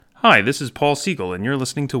Hi, this is Paul Siegel, and you're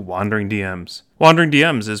listening to Wandering DMs. Wandering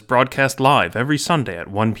DMs is broadcast live every Sunday at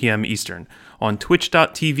 1 p.m. Eastern on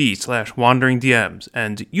twitch.tv/wanderingdms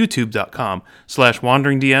and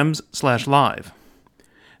youtube.com/wanderingdms/live.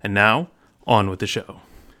 And now, on with the show.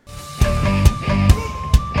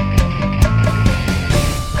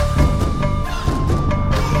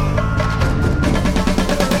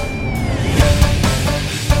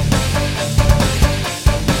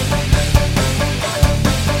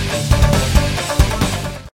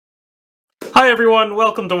 Hi everyone,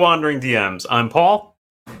 welcome to Wandering DMs. I'm Paul.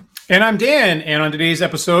 And I'm Dan, and on today's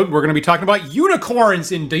episode, we're going to be talking about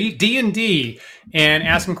unicorns in D&D and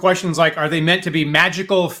asking questions like, are they meant to be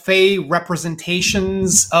magical, fey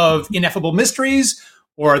representations of ineffable mysteries?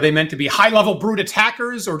 Or are they meant to be high-level brute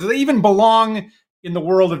attackers? Or do they even belong in the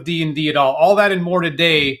world of D&D at all? All that and more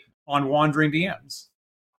today on Wandering DMs.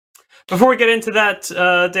 Before we get into that,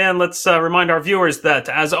 Dan, let's remind our viewers that,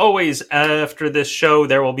 as always, after this show,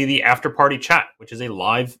 there will be the After Party Chat, which is a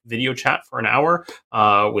live video chat for an hour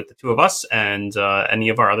with the two of us and any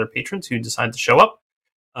of our other patrons who decide to show up.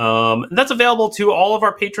 That's available to all of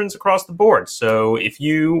our patrons across the board. So if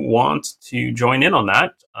you want to join in on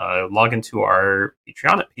that, log into our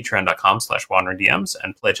Patreon at patreon.com/wanderingdms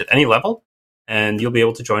and pledge at any level, and you'll be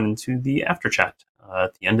able to join into the After Chat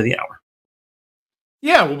at the end of the hour.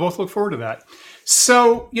 Yeah, we'll both look forward to that.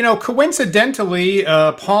 So, coincidentally,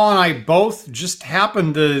 Paul and I both just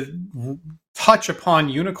happened to touch upon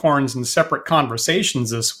unicorns in separate conversations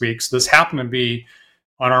this week. So this happened to be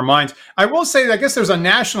on our minds. I will say, I guess there's a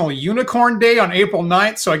National Unicorn Day on April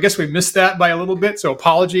 9th. So I guess we missed that by a little bit. So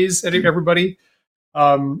apologies, everybody,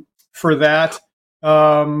 for that.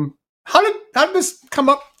 How did this come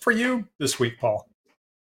up for you this week, Paul?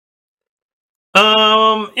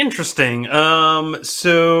 Interesting. The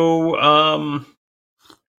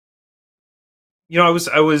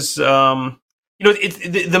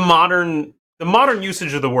modern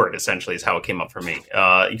usage of the word essentially is how it came up for me.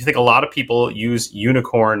 You think a lot of people use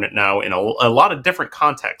unicorn now in a lot of different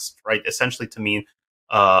contexts, right? Essentially to mean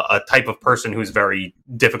a type of person who's very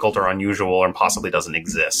difficult or unusual or possibly doesn't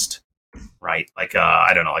exist. Right, like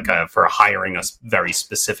I don't know, for hiring a very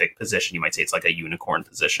specific position, you might say it's like a unicorn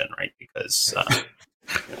position, right? Because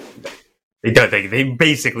they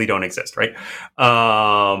basically don't exist, right?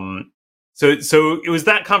 So it was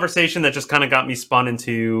that conversation that just kind of got me spun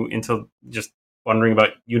into just wondering about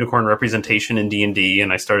unicorn representation in D&D,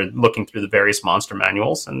 and I started looking through the various monster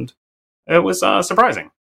manuals, and it was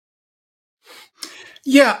surprising.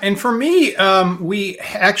 Yeah, and for me, we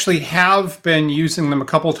actually have been using them a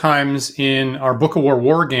couple times in our Book of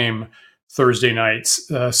War game Thursday nights.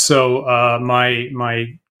 So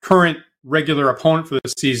my current regular opponent for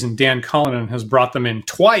this season, Dan Cullinan, has brought them in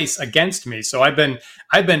twice against me. So I've been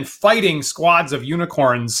fighting squads of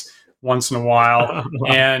unicorns once in a while.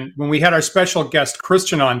 And when we had our special guest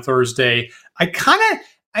Christian on Thursday,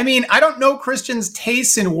 I don't know Christian's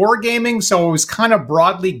tastes in wargaming, so I was kind of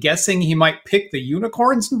broadly guessing he might pick the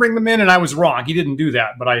unicorns and bring them in, and I was wrong. He didn't do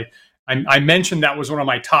that, but I mentioned that was one of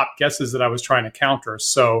my top guesses that I was trying to counter.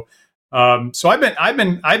 So I've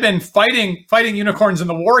been fighting unicorns in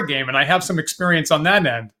the war game, and I have some experience on that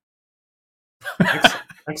end.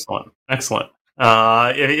 Excellent.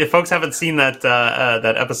 If folks haven't seen that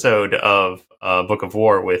episode of Book of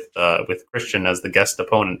War with Christian as the guest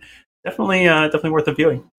opponent, definitely worth a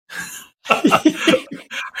viewing.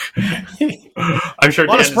 I'm sure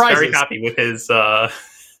Dan's very happy with his the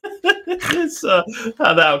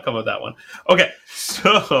outcome of that one. Okay,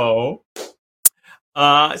 so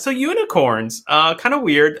unicorns, kind of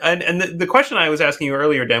weird. And the question I was asking you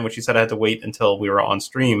earlier, Dan, which you said I had to wait until we were on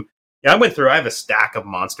stream. Yeah, I went through. I have a stack of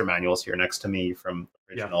monster manuals here next to me from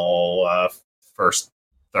the original first,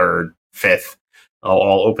 third, fifth.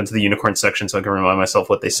 All open to the unicorn section so I can remind myself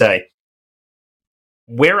what they say.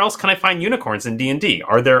 Where else can I find unicorns in D&D?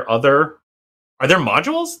 Are there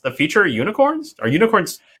modules that feature unicorns?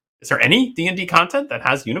 Is there any D&D content that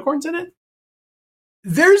has unicorns in it?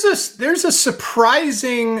 There's a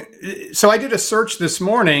surprising, so I did a search this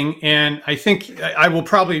morning, and I think I will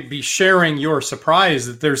probably be sharing your surprise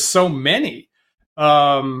that there's so many.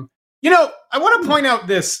 I want to point out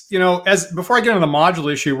this, before I get into the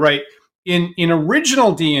module issue, right? In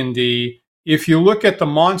original D&D, if you look at the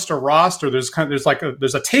monster roster, there's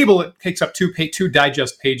a table that takes up two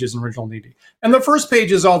digest pages in original D&D, and the first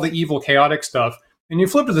page is all the evil, chaotic stuff, and you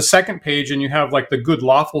flip to the second page, and you have like the good,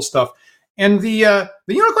 lawful stuff, and the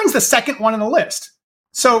unicorn's the second one in the list.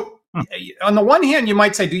 So, on the one hand, you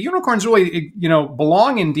might say, do unicorns really,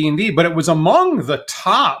 belong in D&D? But it was among the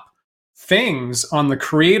top things on the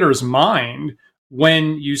creator's mind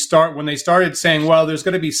when they started saying, well, there's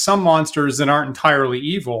going to be some monsters that aren't entirely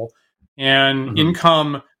evil, and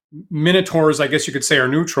income minotaurs, I guess you could say, are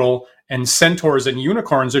neutral, and centaurs and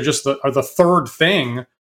unicorns are just the third thing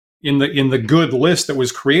in the good list that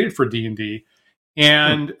was created for D&D.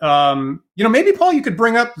 And maybe Paul, you could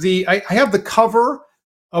bring up I have the cover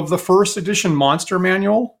of the first edition monster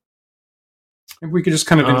manual. Maybe we could just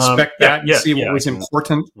kind of inspect that and see what was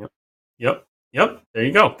important. Yep. There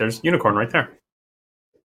you go. There's unicorn right there.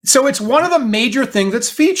 So it's one of the major things that's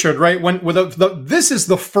featured, right? This is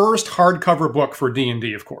the first hardcover book for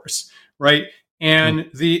D&D, of course, right? And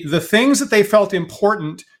the things that they felt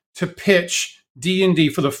important to pitch D&D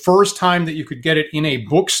for the first time that you could get it in a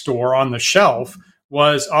bookstore on the shelf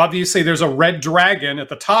was, obviously there's a red dragon at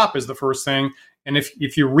the top is the first thing. And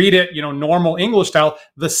if you read it, normal English style,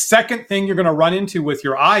 the second thing you're going to run into with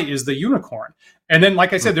your eye is the unicorn. And then,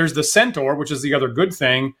 like I said, there's the centaur, which is the other good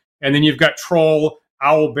thing. And then you've got troll,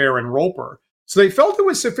 owlbear, and roper. So they felt it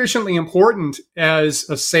was sufficiently important as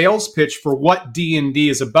a sales pitch for what D&D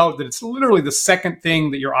is about, that it's literally the second thing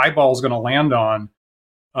that your eyeball is going to land on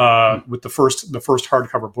with the first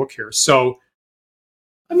hardcover book here. So,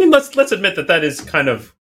 I mean, let's admit that is kind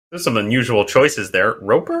of, there's some unusual choices there.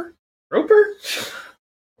 Roper? It's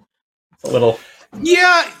a little...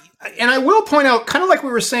 Yeah, and I will point out, kind of like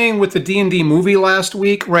we were saying with the D&D movie last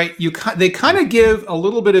week, right? They kind of give a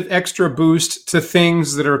little bit of extra boost to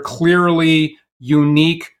things that are clearly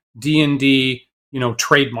unique D&D,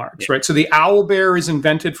 trademarks, right? So the owlbear is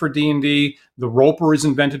invented for D&D, the roper is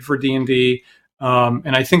invented for D&D,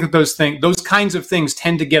 and I think that those kinds of things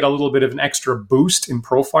tend to get a little bit of an extra boost in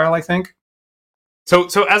profile, I think. So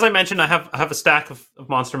as I mentioned, I have a stack of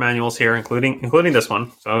monster manuals here, including this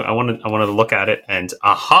one. So I wanted to look at it, and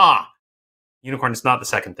unicorn is not the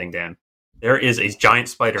second thing, Dan. There is a giant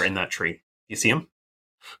spider in that tree. You see him?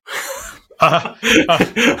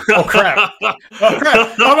 Oh crap! Oh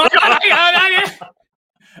my God!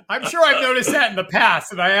 I'm sure I've noticed that in the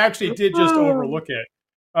past, and I actually did just overlook it.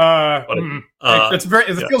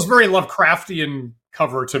 It feels very Lovecraftian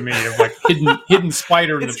cover to me, of like hidden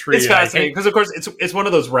spider in the tree. It's fascinating because, of course, it's one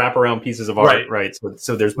of those wraparound pieces of art, right?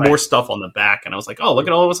 So there's more stuff on the back, and I was like, oh, look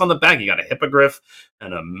at all what's on the back. You got a hippogriff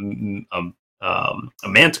and a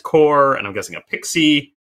manticore, and I'm guessing a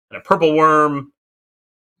pixie and a purple worm.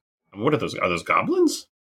 And what are those? Are those goblins?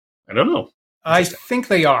 I don't know. I think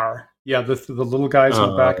they are. Yeah, the little guys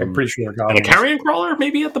on the back. I'm pretty sure they're goblins. And a carrion crawler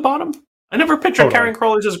maybe at the bottom. I never pictured carrion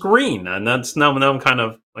crawlers as green, and that's now I'm kind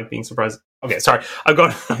of like being surprised. Okay, sorry,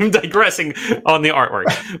 I'm digressing on the artwork,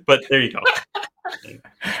 but there you go.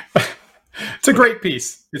 It's a great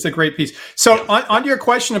piece. So on your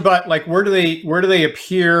question about like where do they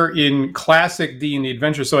appear in classic D&D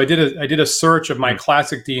adventure? So I did a search of my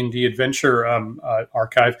classic D&D adventure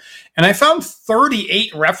archive, and I found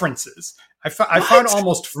 38 references. I found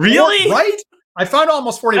almost 40, really right. I found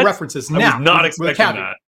almost 40 references. I was not expecting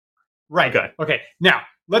that. Right. Okay. Now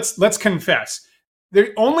let's confess. There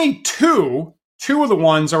only two of the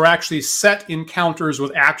ones are actually set encounters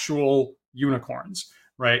with actual unicorns,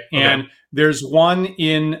 right? Okay. And there's one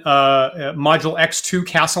in Module X2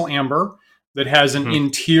 Castle Amber that has an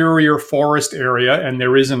interior forest area, and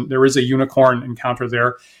there is a unicorn encounter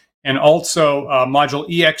there, and also Module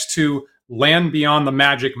EX2 Land Beyond the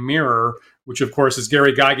Magic Mirror, which of course is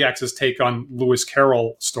Gary Gygax's take on Lewis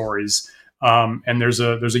Carroll stories. And there's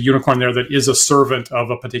a unicorn there that is a servant of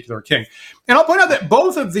a particular king. And I'll point out that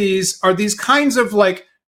both of these are these kinds of like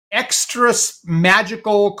extra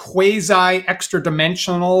magical, quasi extra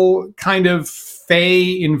dimensional kind of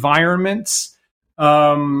fey environments.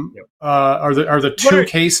 Are the two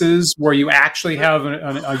cases where you actually have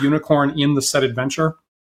a unicorn in the set adventure?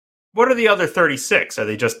 What are the other 36? Are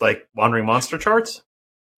they just like wandering monster charts?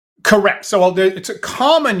 Correct. So it's a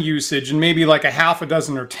common usage, and maybe like a half a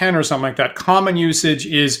dozen or 10 or something like that. Common usage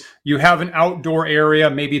is you have an outdoor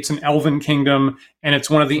area, maybe it's an elven kingdom, and it's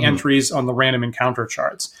one of the entries on the random encounter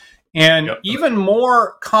charts. And even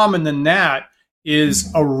more common than that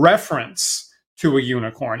is a reference to a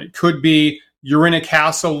unicorn. It could be you're in a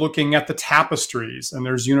castle looking at the tapestries, and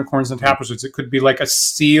there's unicorns and tapestries. It could be like a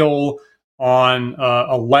seal on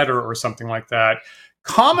a letter or something like that.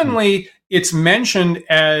 Commonly, it's mentioned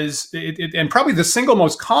as, and probably the single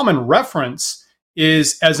most common reference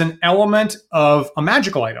is as an element of a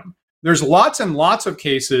magical item. There's lots and lots of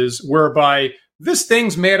cases whereby this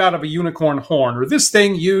thing's made out of a unicorn horn, or this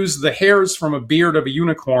thing used the hairs from a beard of a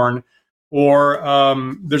unicorn, or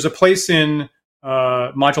there's a place in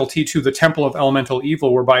Module T2, the Temple of Elemental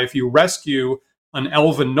Evil, whereby if you rescue an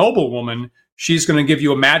elven noblewoman, she's going to give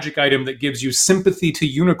you a magic item that gives you sympathy to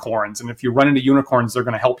unicorns, and if you run into unicorns, they're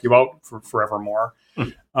going to help you out for forevermore.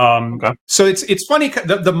 Okay. So it's funny.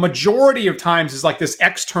 The majority of times is like this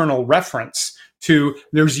external reference to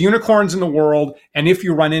there's unicorns in the world, and if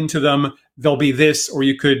you run into them, they'll be this, or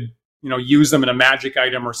you could use them in a magic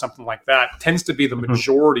item or something like that. Tends to be the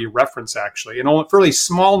majority reference, actually, and only a fairly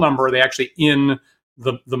small number are they actually in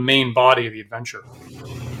the main body of the adventure.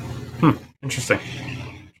 Interesting.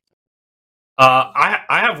 I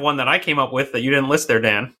have one that I came up with that you didn't list there,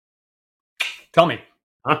 Dan. Tell me.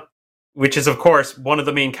 Which is, of course, one of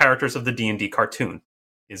the main characters of the D&D cartoon.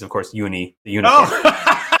 Is, of course, Uni, the unicorn.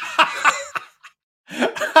 Oh.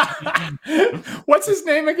 What's his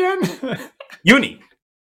name again? Uni.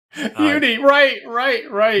 Uni, right.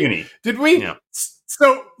 Uni. Did we? Yeah.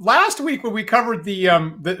 So last week when we covered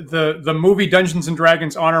the movie Dungeons and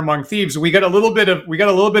Dragons: Honor Among Thieves, we got a little bit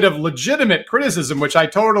of legitimate criticism, which I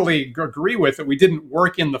totally agree with. That we didn't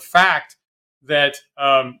work in the fact that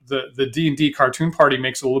the D&D cartoon party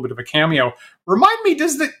makes a little bit of a cameo. Remind me,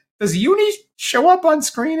 does Uni show up on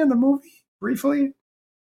screen in the movie briefly?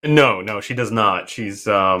 No, she does not. She does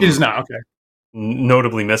not. Okay.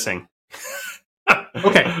 Notably missing.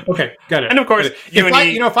 Okay, got it. And of course,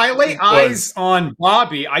 if I lay eyes on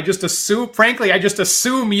Bobby, I just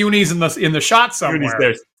assume Uni's in the shot somewhere. Uni's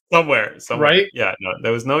there somewhere, right? Yeah, no,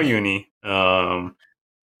 there was no Uni.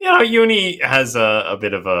 Uni has a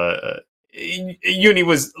bit of a. Uni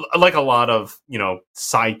was like a lot of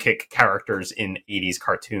sidekick characters in 80s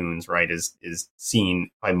cartoons, right? Is seen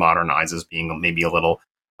by modern eyes as being maybe a little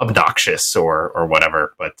obnoxious or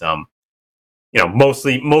whatever, but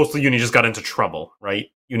mostly Uni just got into trouble, right?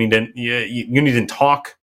 Uni didn't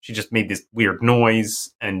talk. She just made this weird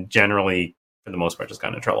noise, and generally, for the most part, just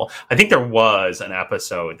got into trouble. I think there was an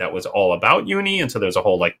episode that was all about Uni, and so there's a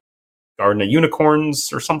whole like Garden of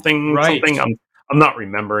Unicorns or something. Right. Something. I'm not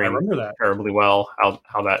remembering I remember that terribly well how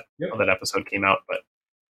that episode came out, but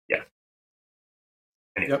yeah.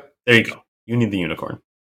 Anyway, There you go. Uni the unicorn.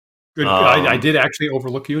 Good. I did actually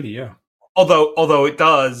overlook Uni. Yeah. Although it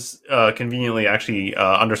does conveniently actually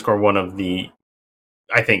underscore one of the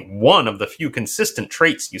few consistent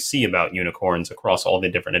traits you see about unicorns across all the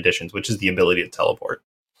different editions, which is the ability to teleport.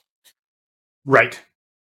 Right.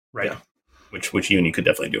 Yeah. Which Uni could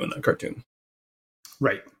definitely do in that cartoon.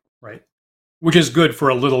 Right. Which is good for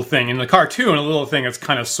a little thing. In the cartoon, a little thing is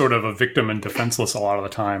kind of sort of a victim and defenseless a lot of the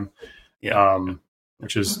time. Yeah.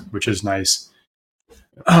 Which is nice.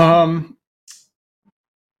 Anyway.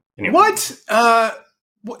 What?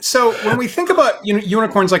 So when we think about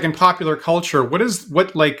unicorns, like in popular culture,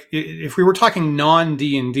 if we were talking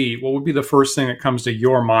non-D&D, what would be the first thing that comes to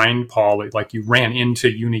your mind, Paul? Like you ran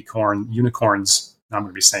into unicorns. I'm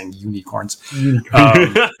going to be saying unicorns.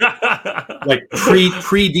 Like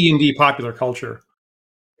pre D&D popular culture.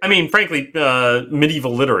 I mean, frankly,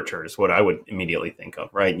 medieval literature is what I would immediately think of,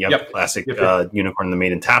 right? You have the classic unicorn in the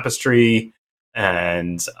Maiden Tapestry,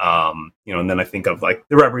 and and then I think of like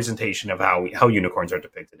the representation of how unicorns are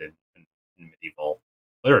depicted in medieval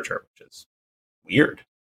literature, which is weird.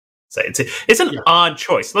 So it's an odd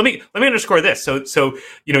choice. Let me underscore this. So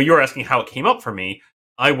you were asking how it came up for me.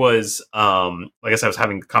 I was I guess I was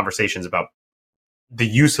having conversations about the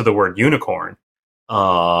use of the word unicorn.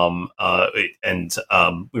 And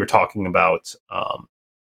we were talking about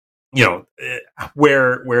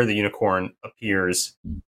where the unicorn appears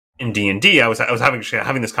in D&D. I was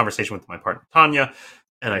having this conversation with my partner Tanya,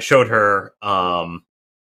 and I showed her one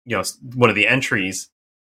of the entries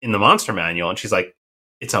in the monster manual, and she's like,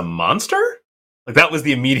 "It's a monster?" Like that was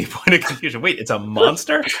the immediate point of confusion. Wait, it's a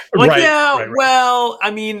monster? I'm like, right. Well, I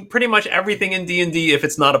mean, pretty much everything in D&D, if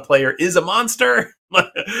it's not a player, is a monster.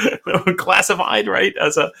 Classified, right?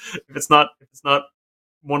 If it's not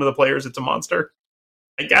one of the players, it's a monster,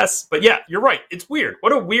 I guess. But yeah, you're right. It's weird.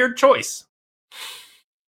 What a weird choice.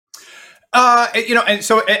 And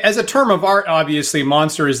so as a term of art, obviously,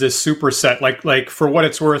 monster is this superset. Like for what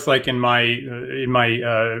it's worth, like in my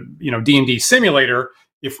D&D simulator.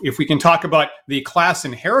 If we can talk about the class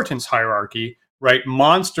inheritance hierarchy, right?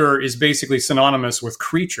 Monster is basically synonymous with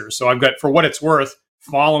creature. So I've got, for what it's worth,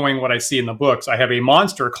 following what I see in the books, I have a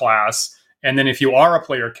monster class. And then if you are a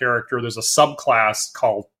player character, there's a subclass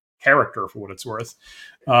called character, for what it's worth.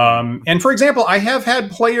 And for example, I have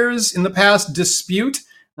had players in the past dispute,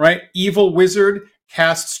 right? Evil wizard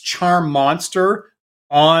casts charm monster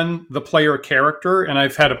on the player character, and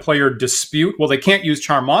I've had a player dispute, well, they can't use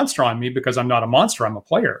charm monster on me because I'm not a monster, I'm a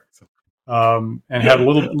player. And had a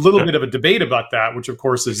little bit of a debate about that, which of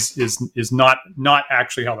course is not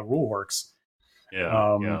actually how the rule works.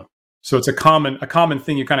 Yeah. So it's a common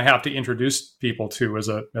thing you kind of have to introduce people to as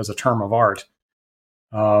a term of art.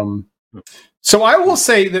 So I will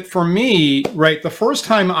say that for me, right, the first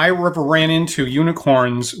time I ever ran into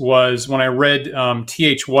unicorns was when I read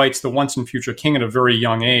T.H. White's The Once and Future King at a very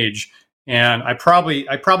young age. And I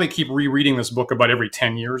probably keep rereading this book about every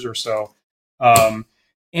 10 years or so.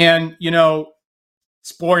 And, you know,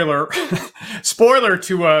 spoiler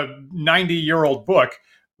to a 90-year-old book,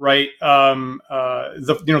 right?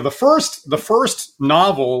 The first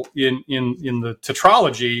novel in the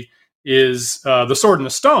tetralogy is The Sword and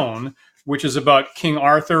the Stone, which is about King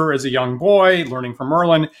Arthur as a young boy learning from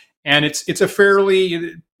Merlin, and it's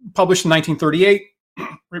published in 1938,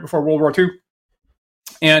 right before World War II,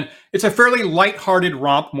 and it's a fairly lighthearted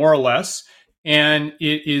romp, more or less. And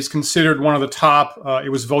it is considered one of the top.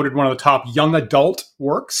 It was voted one of the top young adult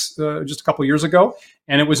works just a couple of years ago,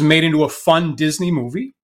 and it was made into a fun Disney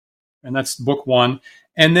movie. And that's book one.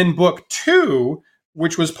 And then book two,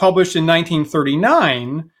 which was published in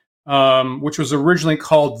 1939, which was originally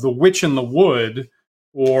called The Witch in the Wood,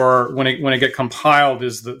 or when it get compiled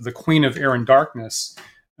is the Queen of Air and Darkness,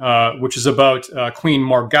 which is about Queen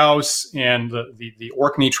Morgause and the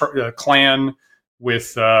Orkney clan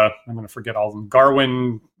with, I'm going to forget all of them,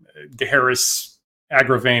 Garwin, Gaheris,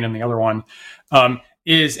 Agravain, and the other one. And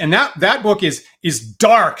that book is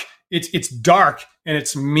dark. It's dark and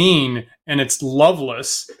it's mean and it's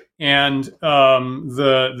loveless. And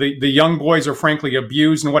the young boys are frankly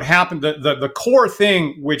abused. And what happened, the core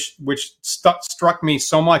thing which struck me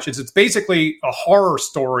so much is it's basically a horror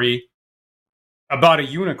story about a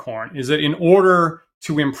unicorn. Is that in order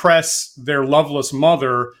to impress their loveless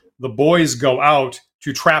mother, the boys go out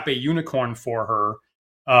to trap a unicorn for her,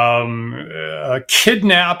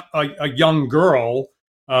 kidnap a young girl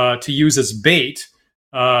to use as bait,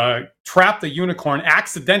 trap the unicorn,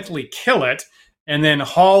 accidentally kill it, and then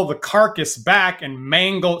haul the carcass back and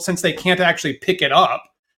mangle, since they can't actually pick it up,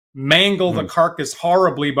 mangle the carcass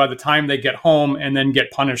horribly by the time they get home and then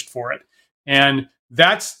get punished for it. And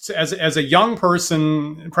that's, as a young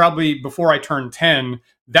person, probably before I turned 10,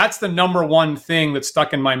 that's the number one thing that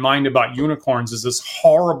stuck in my mind about unicorns, is this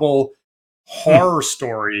horrible horror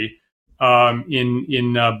story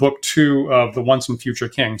in book two of The Once and Future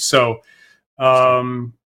King. So,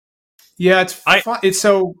 yeah, it's fun. It's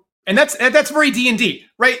so, and that's very D&D,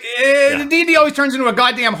 right? D&D always turns into a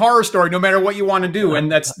goddamn horror story, no matter what you want to do, and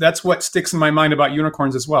that's what sticks in my mind about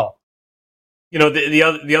unicorns as well. You know,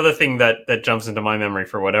 the other thing that jumps into my memory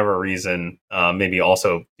for whatever reason, maybe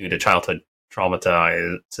also due to childhood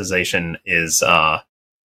traumatization, is the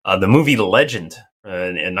movie Legend,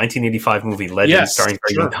 a 1985 movie Legend, starring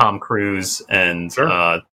Tom Cruise and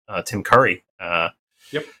Tim Curry. Yep.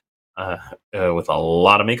 With a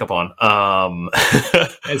lot of makeup on.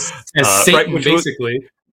 As Satan, right, basically.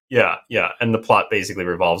 Yeah. And the plot basically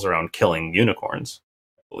revolves around killing unicorns,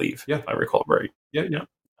 I believe, if I recall right. Yeah.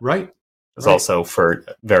 Right. It's also, for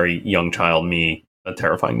very young child me, a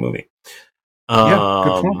terrifying movie.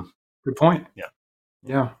 Good point. Yeah.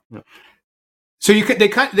 So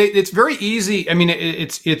it's very easy. I mean,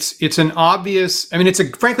 it's an obvious. I mean, it's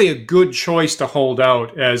frankly a good choice to hold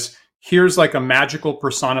out as here's like a magical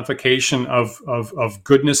personification of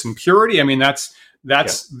goodness and purity. I mean, that's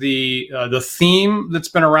the theme that's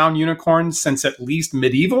been around unicorns since at least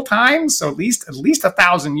medieval times. So at least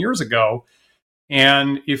 1,000 years ago.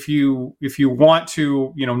 And if you want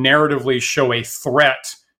to, narratively show a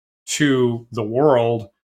threat to the world,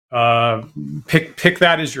 pick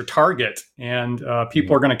that as your target, and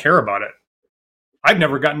people are going to care about it. I've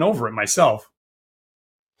never gotten over it myself.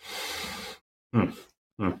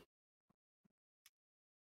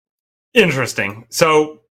 Interesting.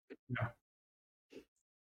 So,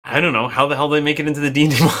 I don't know how the hell they make it into the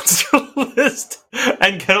D&D monster list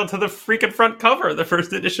and get onto the freaking front cover of the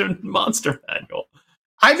first edition monster manual.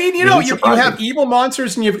 I mean, you have evil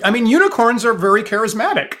monsters, and unicorns are very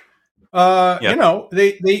charismatic.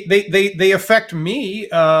 They affect me.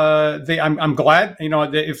 I'm glad,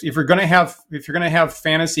 if you're going to have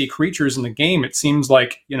fantasy creatures in the game, it seems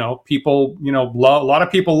like, people, a lot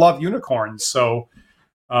of people love unicorns. So,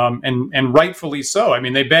 and rightfully so. I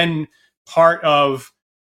mean, they've been part of,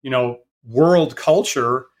 world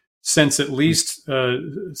culture since at least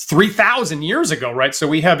 3,000 years ago, right? So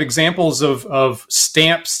we have examples of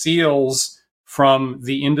stamp seals from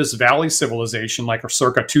the Indus Valley civilization, like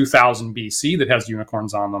circa 2000 BC, that has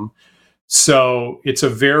unicorns on them. So it's a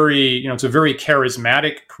very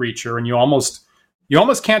charismatic creature, and you almost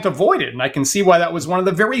can't avoid it. And I can see why that was one of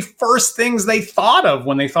the very first things they thought of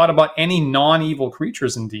when they thought about any non-evil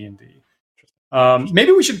creatures in D&D.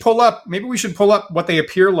 Maybe we should pull up what they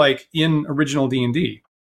appear like in original D&D.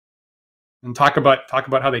 and talk about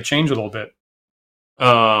how they change a little bit.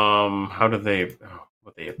 How do they?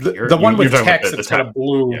 What they appear? The one with text that's got a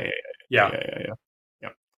blue. Yeah.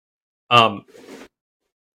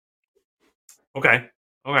 Okay.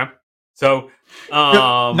 So,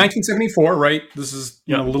 1974, right? This is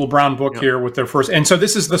a little brown book here with their first, and so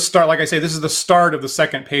this is the start. Like I say, this is the start of the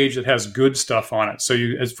second page that has good stuff on it. So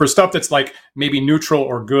for stuff that's like maybe neutral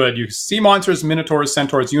or good, you see monsters, minotaurs,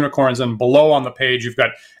 centaurs, unicorns, and below on the page you've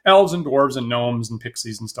got elves and dwarves and gnomes and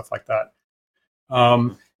pixies and stuff like that.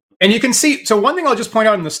 And you can see. So one thing I'll just point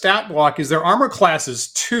out in the stat block is their armor class is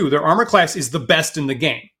 2. Their armor class is the best in the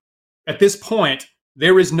game at this point.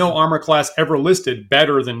 There is no armor class ever listed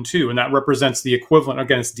better than 2, and that represents the equivalent.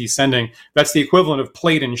 Again, it's descending. That's the equivalent of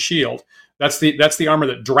plate and shield. That's the armor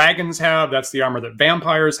that dragons have. That's the armor that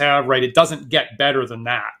vampires have. Right? It doesn't get better than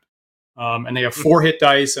that. And they have 4 hit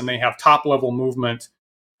dice, and they have top level movement.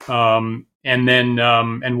 And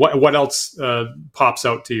what else pops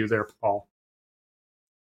out to you there, Paul?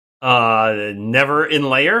 Never in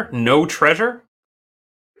layer, no treasure.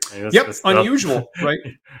 Unusual, right?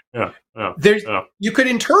 Yeah. You could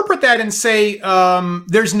interpret that and say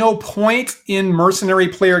there's no point in mercenary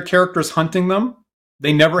player characters hunting them.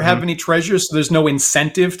 They never have any treasures, so there's no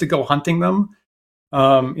incentive to go hunting them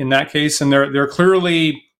in that case. And they're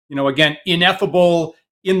clearly, again, ineffable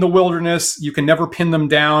in the wilderness. You can never pin them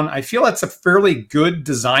down. I feel that's a fairly good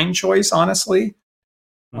design choice, honestly.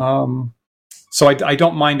 So I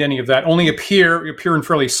don't mind any of that. Only appear in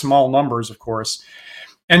fairly small numbers, of course.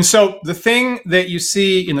 And so the thing that you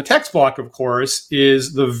see in the text block, of course,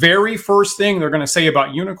 is the very first thing they're going to say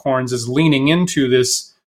about unicorns is leaning into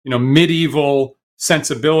this, medieval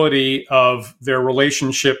sensibility of their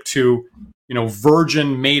relationship to,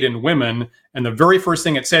 virgin maiden women. And the very first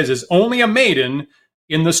thing it says is only a maiden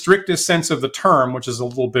in the strictest sense of the term, which is a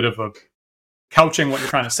little bit of a couching what you're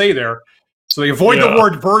trying to say there. So they avoid the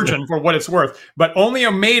word virgin for what it's worth, but only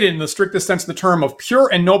a maiden in the strictest sense of the term of pure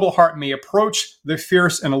and noble heart may approach the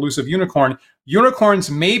fierce and elusive unicorn.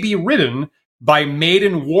 Unicorns may be ridden by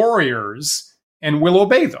maiden warriors and will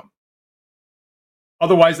obey them.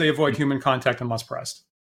 Otherwise, they avoid human contact and must rest.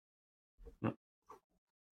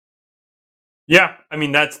 Yeah, I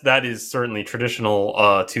mean that is certainly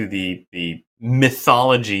traditional to the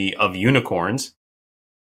mythology of unicorns.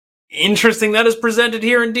 Interesting that is presented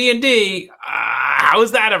here in D&D. How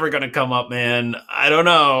is that ever going to come up, man? I don't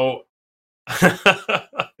know.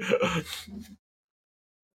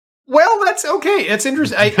 Well, that's okay. It's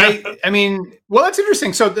interesting. I mean, that's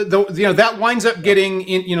interesting. So that winds up getting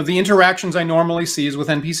in. The interactions I normally see is with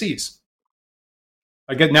NPCs.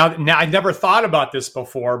 Again, now I never thought about this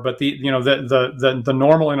before, but the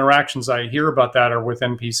normal interactions I hear about that are with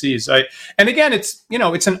NPCs. And again, it's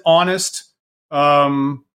an honest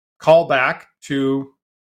callback to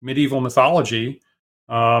medieval mythology.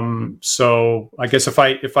 So I guess if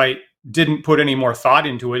I didn't put any more thought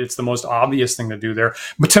into it, it's the most obvious thing to do there.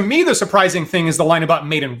 But to me, the surprising thing is the line about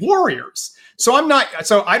maiden warriors. So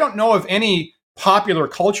I don't know of any popular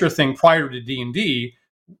culture thing prior to D&D.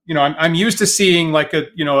 I'm used to seeing like a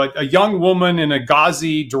young woman in a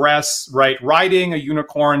gauzy dress, right, riding a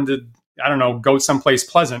unicorn to, I don't know, go someplace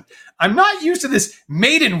pleasant. I'm not used to this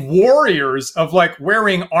maiden warriors of like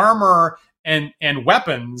wearing armor and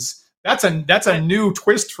weapons. That's a new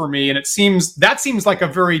twist for me, and that seems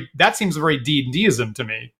very D&Dism to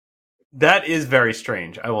me. That is very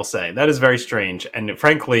strange. I will say that is very strange, and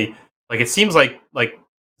frankly, like it seems like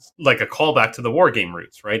a callback to the war game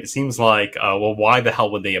roots, right? It seems like, well, why the hell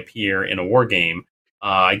would they appear in a war game?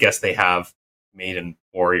 I guess they have maiden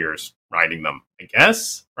warriors riding them, I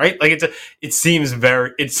guess, right? Like it's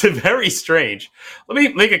very strange. Let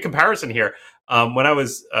me make a comparison here. When I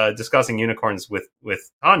was discussing unicorns with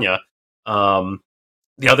Tanya, the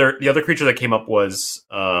other creature that came up was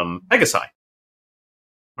Pegasi.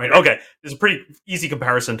 Right? Okay, this is a pretty easy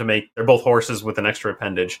comparison to make. They're both horses with an extra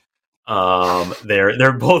appendage.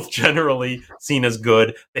 They're both generally seen as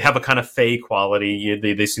good. They have a kind of fey quality.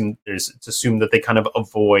 It's assumed that they kind of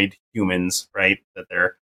avoid humans, right? That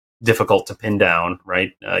they're difficult to pin down,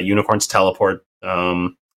 right? Unicorns teleport.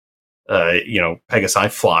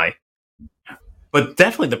 Pegasi fly. But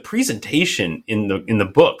definitely the presentation in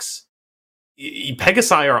the books,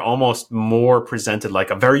 Pegasi are almost more presented like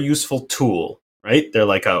a very useful tool, right? They're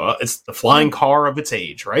like it's the flying car of its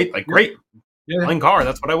age, right? Like, great. Yeah. Flying car,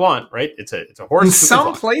 that's what I want, right? It's a horse. In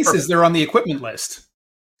some places, perfect. They're on the equipment list.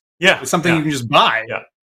 Yeah, it's something you can just buy. Yeah,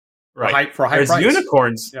 right. For a high price.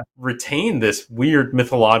 Unicorns retain this weird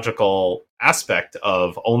mythological aspect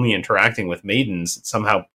of only interacting with maidens. It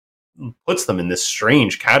somehow puts them in this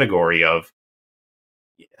strange category of,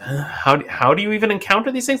 how do you even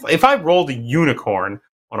encounter these things? If I rolled a unicorn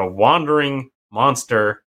on a wandering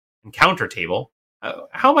monster encounter table,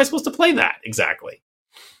 how am I supposed to play that exactly?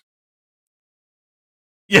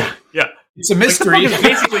 Yeah. It's a mystery. Like, the book is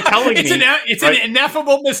basically telling it's me it's an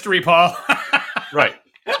ineffable mystery, Paul. Right.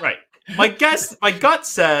 My gut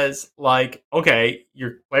says, like, okay,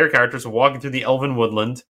 your player characters are walking through the elven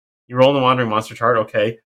woodland. You roll the wandering monster chart,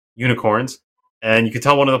 okay, unicorns. And you can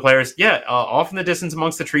tell one of the players, off in the distance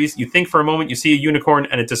amongst the trees, you think for a moment, you see a unicorn,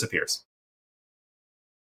 and it disappears.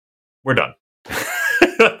 We're done.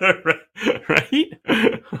 Right?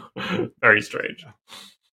 Very strange.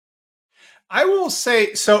 I will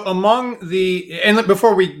say, so among and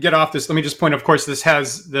before we get off this, let me just point, of course, this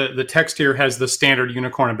has, the text here has the standard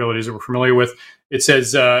unicorn abilities that we're familiar with. It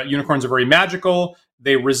says unicorns are very magical.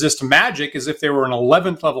 They resist magic as if they were an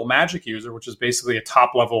 11th level magic user, which is basically a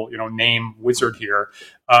top level, name wizard here.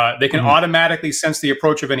 They can automatically sense the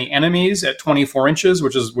approach of any enemies at 24 inches,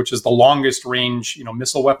 which is the longest range,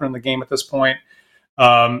 missile weapon in the game at this point.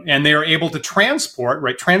 And they are able to transport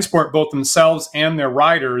both themselves and their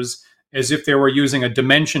riders as if they were using a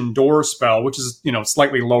dimension door spell, which is,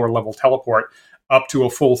 slightly lower level teleport, up to a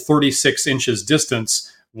full 36 inches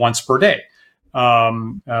distance once per day.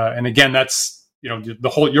 And again, that's,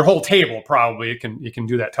 your whole table probably you can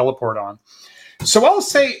do that teleport on. So I'll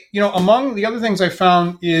say, among the other things I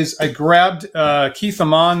found is I grabbed Keith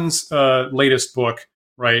Amon's latest book,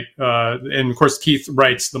 right? And of course, Keith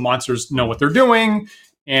writes The Monsters Know What They're Doing,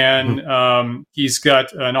 and he's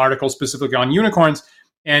got an article specifically on unicorns.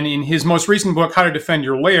 And in his most recent book, How to Defend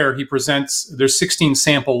Your Lair, he presents, there's 16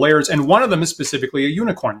 sample lairs, and one of them is specifically a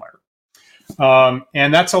unicorn lair.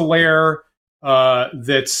 And that's a lair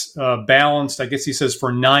that's balanced, I guess he says,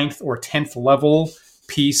 for 9th or 10th level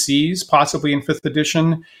PCs, possibly in 5th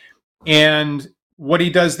edition. And what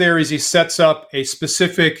he does there is he sets up a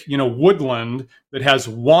specific, woodland that has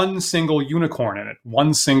one single unicorn in it,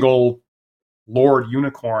 one single Lord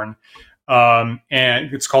unicorn. And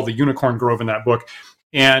it's called the Unicorn Grove in that book.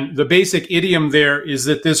 And the basic idiom there is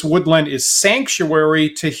that this woodland is sanctuary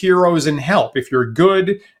to heroes in help. If you're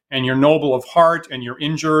good and you're noble of heart and you're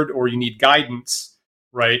injured or you need guidance,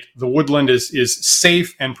 right, the woodland is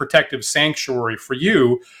safe and protective sanctuary for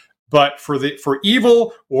you. But for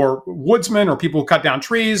evil or woodsmen or people who cut down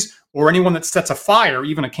trees or anyone that sets a fire,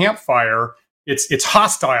 even a campfire, it's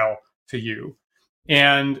hostile to you.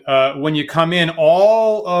 And when you come in,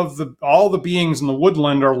 all the beings in the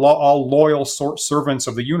woodland are all loyal servants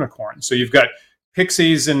of the unicorn. So you've got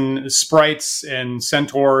pixies and sprites and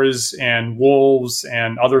centaurs and wolves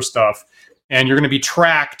and other stuff, and you're going to be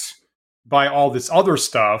tracked by all this other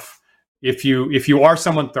stuff. If you are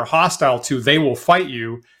someone that they're hostile to, they will fight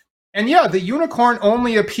you. And yeah, the unicorn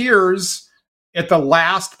only appears at the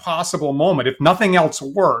last possible moment. If nothing else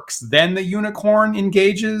works, then the unicorn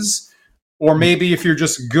engages. Or maybe if you're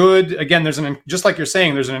just good, again, just like you're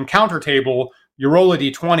saying, there's an encounter table, you roll a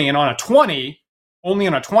d20, and only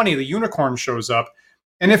on a 20, the unicorn shows up.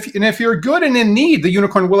 And if you're good and in need, the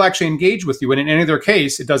unicorn will actually engage with you. And in any other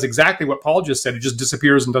case, it does exactly what Paul just said. It just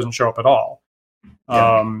disappears and doesn't show up at all.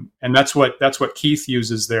 Yeah. And that's what Keith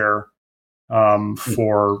uses there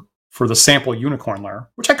for the sample unicorn lair,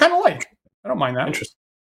 which I kind of like. I don't mind that. Interesting.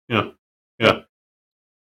 Yeah.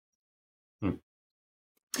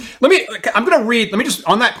 Let me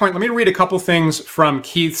read a couple things from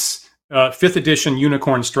Keith's 5th edition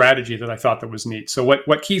unicorn strategy that I thought that was neat. So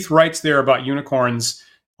what Keith writes there about unicorns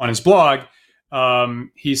on his blog,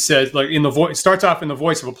 he says, like starts off in the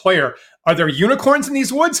voice of a player, "Are there unicorns in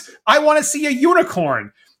these woods? I want to see a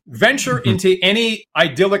unicorn. Venture into any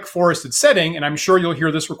idyllic forested setting, and I'm sure you'll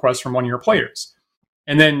hear this request from one of your players."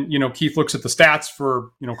 And then, Keith looks at the stats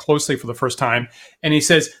closely for the first time, and he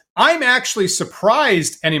says, "I'm actually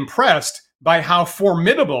surprised and impressed by how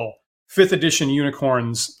formidable 5th edition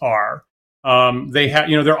unicorns are. They have,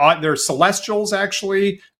 they're celestials,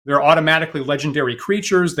 actually. They're automatically legendary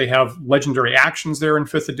creatures. They have legendary actions there in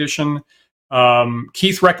 5th edition.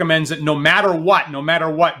 Keith recommends that no matter what,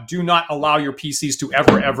 do not allow your PCs to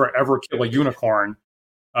ever kill a unicorn.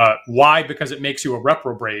 Why? Because it makes you a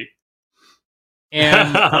reprobate.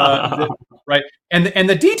 And right, and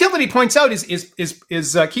the detail that he points out is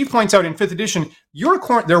Keith points out in 5th edition,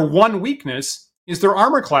 unicorn, their one weakness is their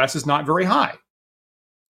armor class is not very high.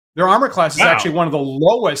 Their armor class is actually one of the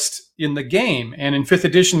lowest in the game, and in 5th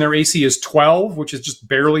edition, their AC is 12, which is just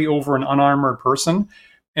barely over an unarmored person.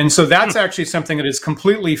 And so that's actually something that is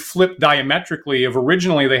completely flipped diametrically. Of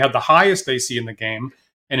originally, they had the highest AC in the game,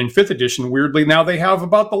 and in 5th edition, weirdly, now they have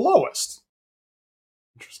about the lowest.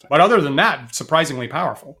 Interesting. But other than that, surprisingly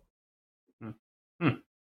powerful.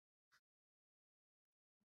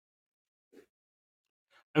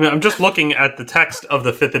 I mean, I'm just looking at the text of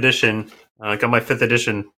the 5th edition. I got my 5th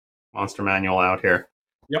edition monster manual out here.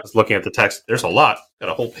 Yep. Just looking at the text. There's a lot. Got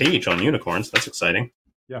a whole page on unicorns. That's exciting.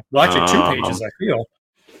 Yeah. Well, actually, 2 pages, I feel.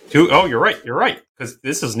 Oh, you're right. You're right. Because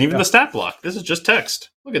this isn't even the stat block. This is just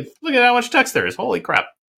text. Look at how much text there is. Holy crap.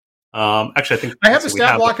 Actually, I think I have the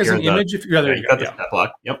stat block as an image. If you're there, you got the stat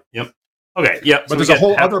block. Yep. Okay. Yep. But there's a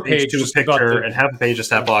whole other page to a picture and half a page of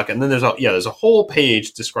stat block, and then there's a whole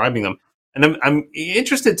page describing them. And I'm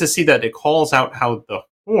interested to see that it calls out how the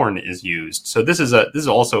horn is used. So this is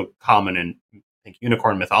also common in, I think,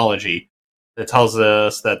 unicorn mythology. That tells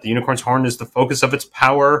us that the unicorn's horn is the focus of its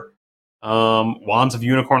power. Wands of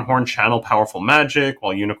unicorn horn channel powerful magic,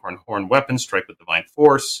 while unicorn horn weapons strike with divine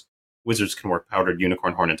force. Wizards can work powdered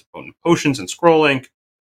unicorn horn into potent potions and scroll ink.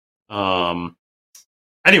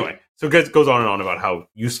 Anyway, so it goes on and on about how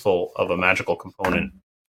useful of a magical component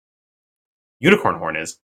unicorn horn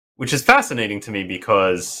is, which is fascinating to me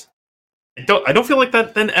because I don't feel like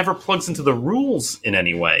that then ever plugs into the rules in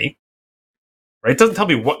any way. Right? It doesn't tell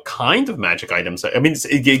me what kind of magic items. I mean,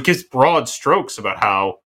 it gives broad strokes about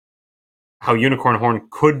how unicorn horn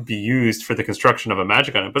could be used for the construction of a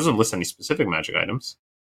magic item, but it doesn't list any specific magic items.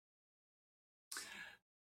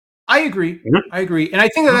 I agree. Mm-hmm. I agree. And I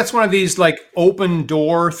think that's one of these like open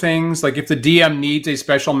door things. Like if the DM needs a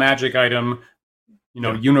special magic item,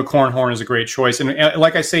 unicorn horn is a great choice. And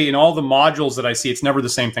like I say, in all the modules that I see, it's never the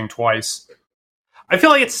same thing twice. I feel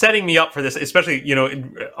like it's setting me up for this, especially,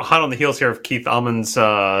 hot on the heels here of Keith Almond's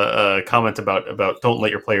comment about don't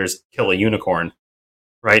let your players kill a unicorn,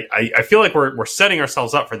 right? I feel like we're setting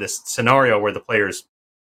ourselves up for this scenario where the players,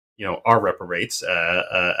 are reprobates,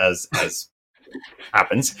 as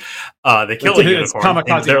happens. They kill a unicorn,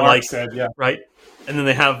 and they're like, right? And then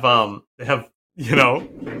they have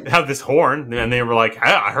this horn, and they were like,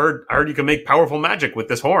 I heard you can make powerful magic with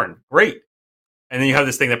this horn. Great. And then you have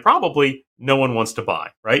this thing that probably no one wants to buy,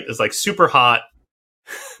 right? It's like super hot,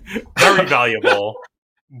 very valuable,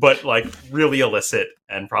 but like really illicit,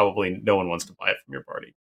 and probably no one wants to buy it from your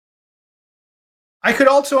party. I could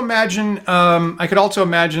also imagine,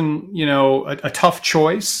 a tough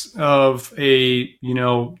choice of a,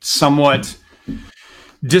 somewhat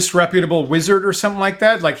disreputable wizard or something like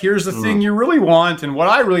that. Like, here's the thing you really want, and what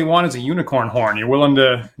I really want is a unicorn horn. You're willing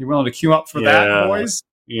to queue up for that, boys?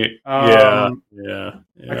 I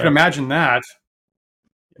can imagine that.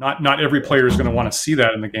 Not every player is going to want to see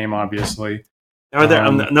that in the game, obviously.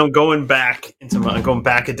 I'm going back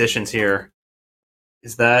editions here.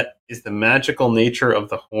 Is the magical nature of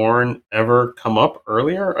the horn ever come up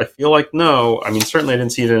earlier? I feel like no. I mean, certainly I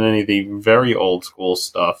didn't see it in any of the very old school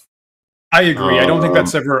stuff. I agree. I don't think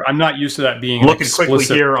that's ever. I'm not used to that being looking quickly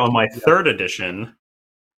here on my 3rd edition,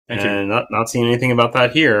 and not seeing anything about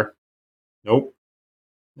that here. Nope.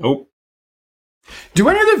 Do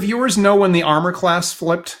any of the viewers know when the armor class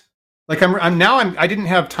flipped? Like I didn't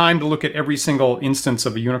have time to look at every single instance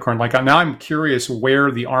of a unicorn. Like now I'm curious where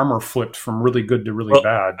the armor flipped from really good to really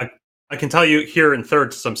bad. I can tell you here in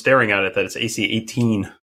 3rd, so I'm staring at it, that it's AC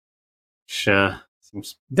 18.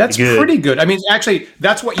 Seems that's pretty good. I mean, actually,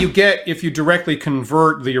 that's what you get if you directly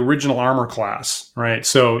convert the original armor class, right?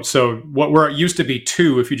 So where it used to be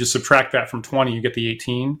 2, if you just subtract that from 20, you get the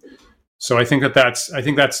 18. So I think that's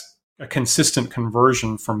a consistent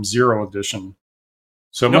conversion from 0 edition.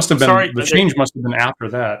 So it must have been the change must have been after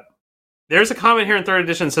that. There's a comment here in 3rd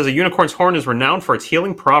edition that says a unicorn's horn is renowned for its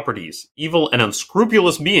healing properties. Evil and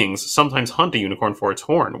unscrupulous beings sometimes hunt a unicorn for its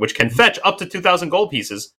horn, which can fetch up to 2,000 gold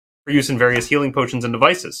pieces for use in various healing potions and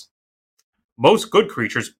devices. Most good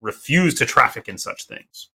creatures refuse to traffic in such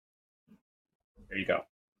things. There you go.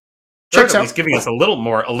 Checks out. He's giving us a little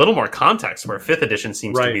more context, where 5th edition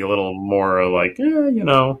seems to be a little more like,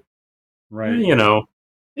 right?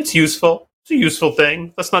 It's useful. It's a useful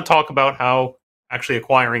thing. Let's not talk about how actually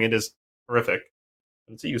acquiring it is horrific.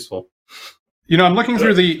 It's useful. I'm looking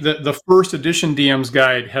through the 1st edition DM's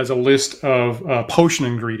guide has a list of potion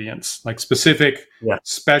ingredients, like specific,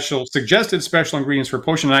 suggested special ingredients for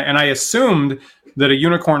potion. And I assumed that a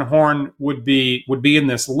unicorn horn would be in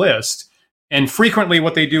this list. And frequently,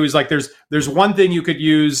 what they do is like there's one thing you could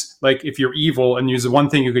use, like if you're evil, and use the one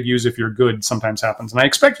thing you could use if you're good. Sometimes happens, and I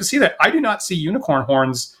expect to see that. I do not see unicorn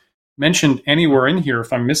horns mentioned anywhere in here.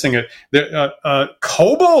 If I'm missing it,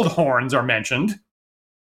 kobold horns are mentioned.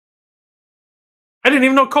 I didn't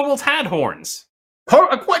even know kobolds had horns.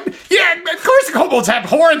 What? Yeah, of course kobolds have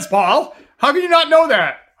horns, Paul. How can you not know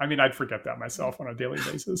that? I mean, I'd forget that myself on a daily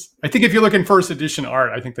basis. I think if you look in 1st edition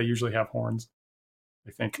art, I think they usually have horns.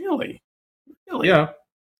 I think. Really? Yeah.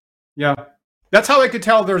 That's how I could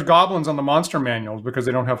tell there's goblins on the monster manuals, because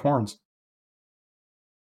they don't have horns.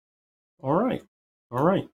 All right. All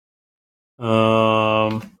right.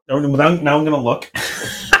 Now I'm gonna look.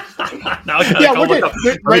 Now I gotta look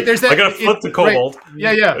at right. There's that. I gotta flip to Kobold.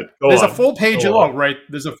 Right, yeah. There's a full page. Right.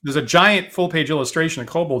 There's a giant full page illustration of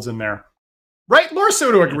kobolds in there. Right. Laura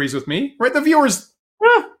Soto agrees with me. Right. The viewers.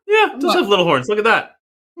 Yeah. Those have little horns. Look at that.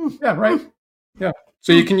 Yeah. Right. Yeah.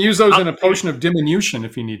 So you can use those in a potion of diminution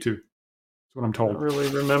if you need to. That's what I'm told. I don't really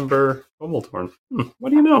remember kobold horn. What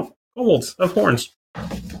do you know? Kobolds have horns.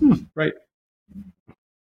 Right.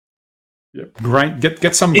 Yeah.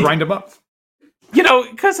 Get some. Grind them up.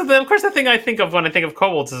 Because of the thing I think of when I think of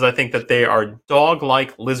kobolds is I think that they are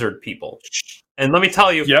dog-like lizard people. And let me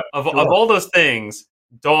tell you, of all those things,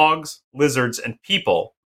 dogs, lizards, and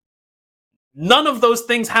people, none of those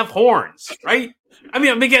things have horns, right? I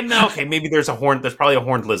mean, again, okay, maybe there's probably a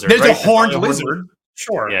horned lizard. There's a horned lizard.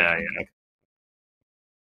 Sure. Yeah.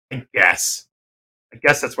 I guess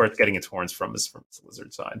that's where it's getting its horns from, is from its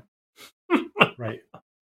lizard side. Right.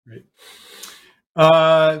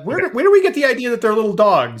 Where do we get the idea that they're little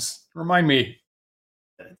dogs? Remind me.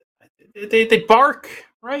 They bark,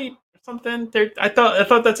 right? Or something. I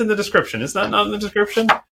thought that's in the description. Is that not in the description?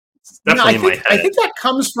 It's definitely in my head. I think that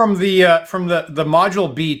comes from the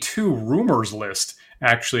module B2 rumors list.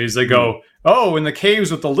 Actually, as they go, in the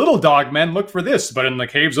caves with the little dog men, look for this, but in the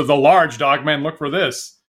caves of the large dog men, look for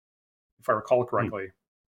this. If I recall correctly.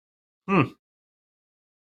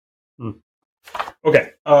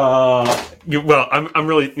 Okay. I'm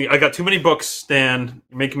really. I got too many books, Dan.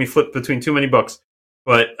 You're making me flip between too many books.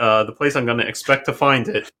 But the place I'm going to expect to find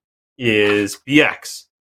it is BX,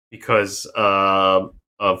 because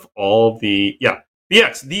of all the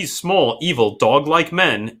BX. These small, evil, dog-like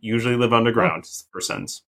men usually live underground. It's the first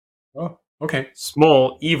sentence. Oh, okay.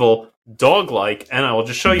 Small, evil, dog-like, and I will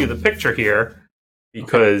just show you the picture here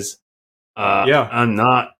because I'm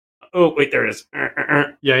not. Oh, wait, there it is.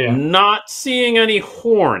 Yeah. Not seeing any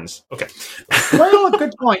horns. Okay. Well,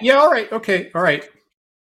 good point. Yeah, all right. Okay, all right.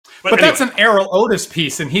 But anyway. That's an Errol Otis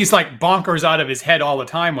piece, and he's like bonkers out of his head all the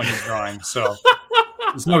time when he's drawing. So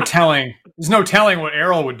there's no telling what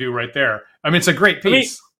Errol would do right there. I mean, it's a great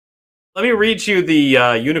piece. Let me read you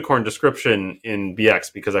the unicorn description in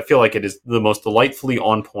BX, because I feel like it is the most delightfully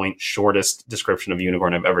on point, shortest description of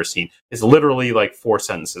unicorn I've ever seen. It's literally like 4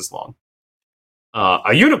 sentences long.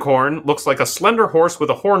 A unicorn looks like a slender horse with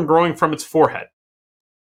a horn growing from its forehead.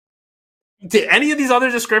 Did any of these other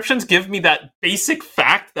descriptions give me that basic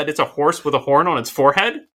fact that it's a horse with a horn on its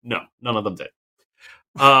forehead? No, none of them did.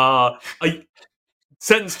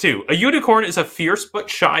 Sentence 2. A unicorn is a fierce but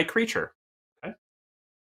shy creature. Okay.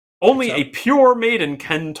 Only a pure maiden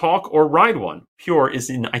can talk or ride one. Pure is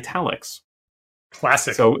in italics.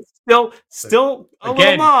 Classic. So still a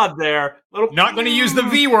little nod there. Not going to use the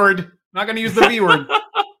V word. Not going to use the V word.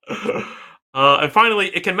 And finally,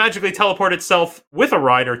 it can magically teleport itself with a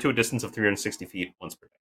rider to a distance of 360 feet once per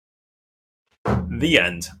day. The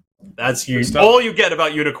end. That's all you get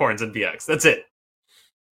about unicorns in BX. That's it.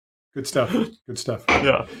 Good stuff.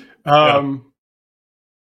 Yeah.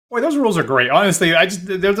 Boy, those rules are great. Honestly,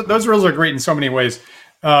 those rules are great in so many ways.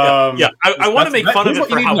 I want to make fun of it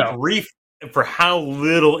for how brief, for how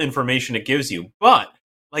little information it gives you, but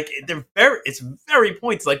like it's very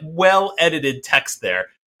points, like well edited text there,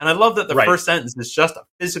 and I love that the first sentence is just a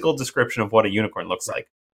physical description of what a unicorn looks like.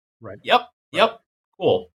 Right. Yep.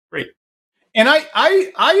 Cool. Great. And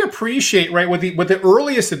I appreciate, right, with the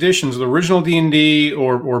earliest editions of the original D&D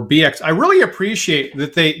or BX, I really appreciate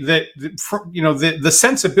that the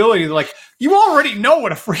sensibility, like, you already know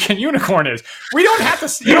what a freaking unicorn is. We don't have to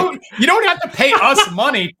you don't have to pay us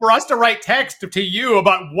money for us to write text to you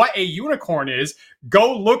about what a unicorn is.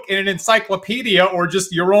 Go look in an encyclopedia or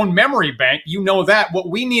just your own memory bank. You know that. What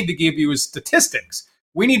we need to give you is statistics.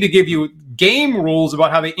 We need to give you game rules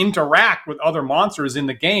about how they interact with other monsters in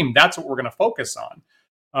the game. That's what we're going to focus on.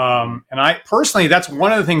 And I personally, that's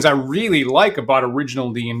one of the things I really like about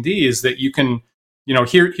original D&D is that you can,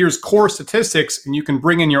 here's core statistics, and you can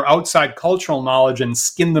bring in your outside cultural knowledge and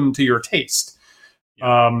skin them to your taste.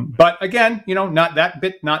 But again,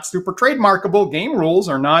 not super trademarkable. Game rules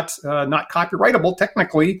are not copyrightable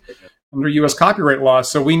technically under U.S. copyright law.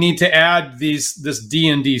 So we need to add this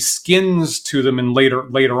D&D skins to them and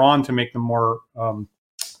later on to make them more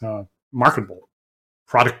marketable,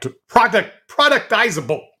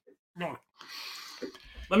 productizable.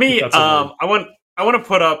 Let me. I want to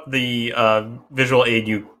put up the visual aid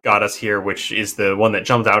you got us here, which is the one that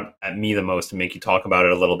jumped out at me the most, and make you talk about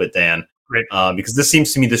it a little bit, Dan. Great. Because this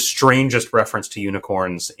seems to me the strangest reference to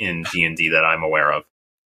unicorns in D&D that I'm aware of.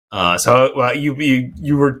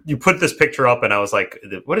 You put this picture up, and I was like,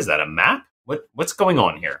 "What is that? A map? What's going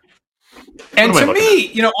on here?" And to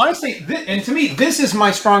me, honestly, this is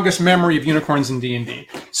my strongest memory of unicorns in D&D.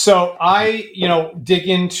 So I, dig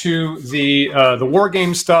into the war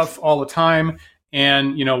game stuff all the time.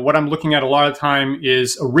 And, what I'm looking at a lot of time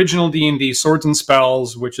is original D&D Swords and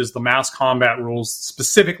Spells, which is the mass combat rules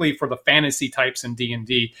specifically for the fantasy types in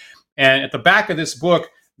D&D. And at the back of this book,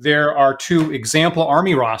 there are 2 example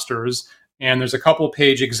army rosters, and there's a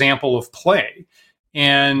couple-page example of play.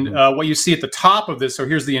 And what you see at the top of this, so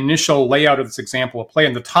here's the initial layout of this example of play.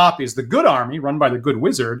 And the top is the good army run by the good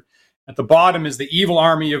wizard. At the bottom is the evil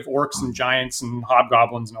army of orcs and giants and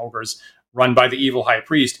hobgoblins and ogres run by the evil high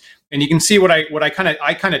priest. And you can see what I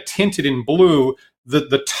kind of tinted in blue.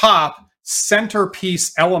 The top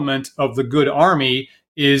centerpiece element of the good army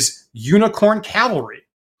is unicorn cavalry.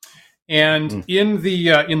 And in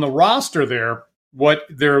the roster there, what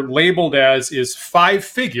they're labeled as is 5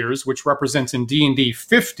 figures, which represents in D&D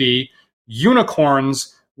 50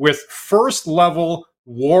 unicorns with first level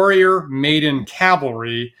warrior maiden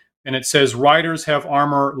cavalry. And it says riders have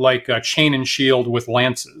armor like a chain and shield with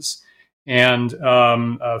lances. And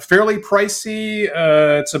fairly pricey.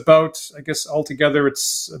 It's about, I guess, altogether,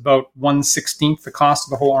 it's about 1/16 the cost of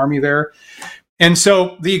the whole army there. And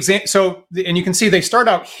so and you can see they start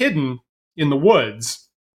out hidden in the woods.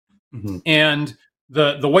 Mm-hmm. And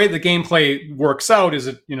the way the gameplay works out is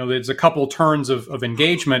that, there's a couple turns of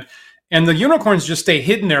engagement, and the unicorns just stay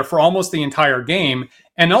hidden there for almost the entire game.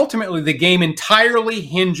 And ultimately, the game entirely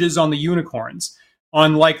hinges on the unicorns.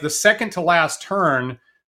 On like the second to last turn,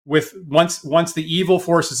 with once the evil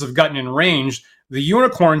forces have gotten in range, the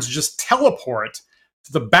unicorns just teleport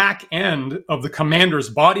to the back end of the commander's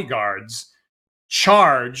bodyguards,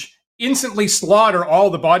 charge, instantly slaughter all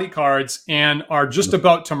the bodyguards, and are just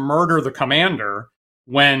about to murder the commander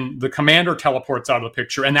when the commander teleports out of the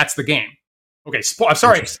picture, and that's the game. Okay,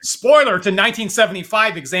 spoiler to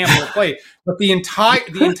 1975 example of play, but the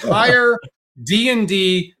entire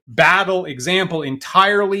D&D battle example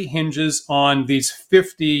entirely hinges on these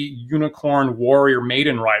 50 unicorn warrior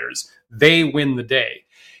maiden riders. They win the day.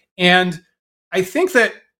 And I think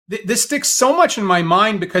that this sticks so much in my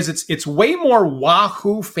mind because it's way more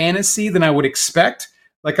wahoo fantasy than I would expect.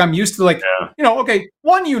 Like I'm used to okay,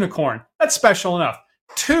 1 unicorn, that's special enough.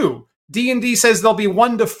 2, D&D says there'll be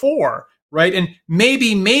 1 to 4, right? And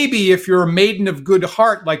maybe if you're a maiden of good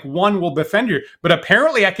heart, like 1 will befriend you. But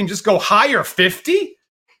apparently I can just go hire 50.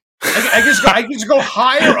 I just go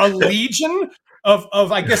hire a legion of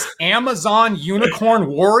I guess Amazon unicorn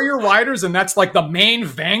warrior riders, and that's like the main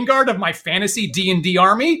vanguard of my fantasy D&D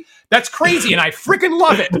army. That's crazy, and I freaking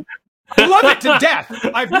love it. I love it to death.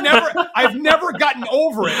 I've never gotten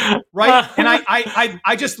over it, right? And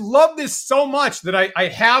I just love this so much that I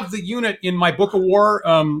have the unit in my Book of War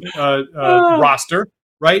roster,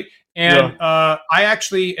 right? And I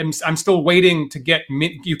actually I'm still waiting to get.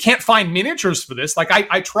 You can't find miniatures for this. Like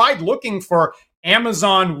I tried looking for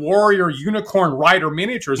Amazon warrior unicorn rider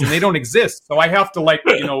miniatures, and they don't exist. So I have to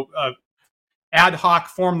ad hoc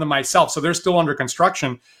form them myself. So they're still under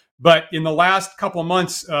construction. But in the last couple of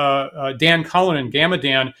months, Dan Cullen and Gamma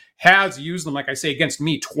Dan has used them, like I say, against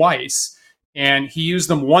me twice. And he used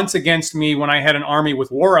them once against me when I had an army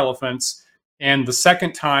with war elephants. And the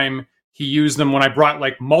second time he used them when I brought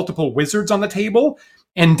multiple wizards on the table.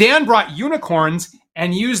 And Dan brought unicorns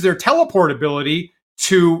and used their teleport ability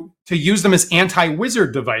to use them as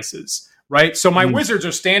anti-wizard devices. Right, so my wizards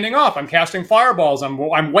are standing off. I'm casting fireballs.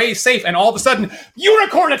 I'm way safe, and all of a sudden,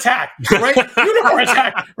 unicorn attack! Right, unicorn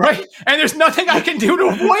attack! Right, and there's nothing I can do to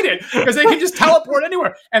avoid it because they can just teleport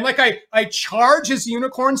anywhere. And I charge his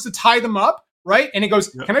unicorns to tie them up. Right, and he goes,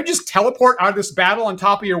 "Can I just teleport out of this battle on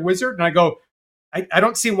top of your wizard?" And I go, "I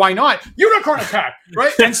don't see why not." Unicorn attack!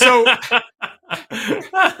 Right, and so,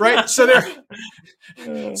 right,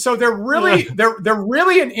 so they're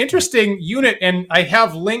really an interesting unit, and I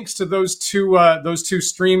have links to those two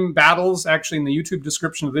stream battles actually in the YouTube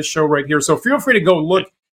description of this show right here. So feel free to go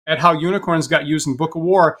look at how unicorns got used in Book of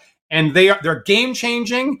War, and they're game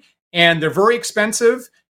changing, and they're very expensive,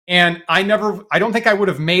 and I don't think I would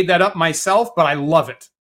have made that up myself, but I love it.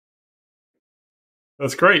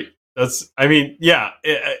 That's great. I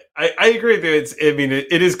agree with you.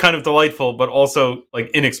 It is kind of delightful, but also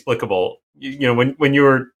inexplicable. When you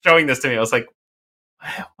were showing this to me, I was like,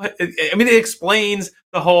 what? It explains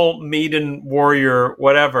the whole maiden warrior,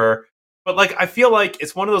 whatever. But I feel like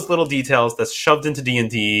it's one of those little details that's shoved into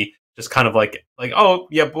D&D, just kind of oh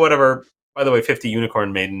yeah, whatever. By the way, 50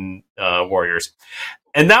 unicorn maiden warriors,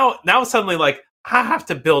 and now suddenly I have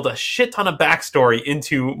to build a shit ton of backstory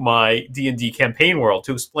into my D&D campaign world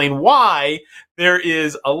to explain why there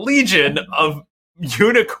is a legion of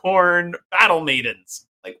unicorn battle maidens.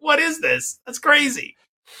 Like, what is this? That's crazy.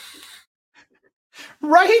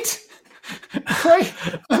 Right? Right?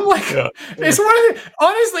 I'm like, it's one of the,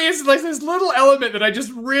 honestly, it's like this little element that I just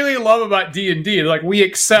really love about D&D. Like, we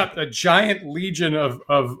accept a giant legion of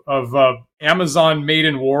Amazon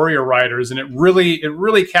maiden warrior riders, and it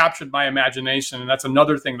really captured my imagination. And that's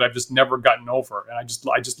another thing that I've just never gotten over, and I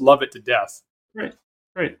just love it to death. Right.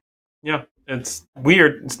 Yeah, it's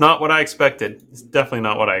weird. It's not what I expected. It's definitely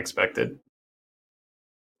not what I expected.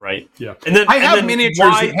 Right. Yeah. And then I have miniatures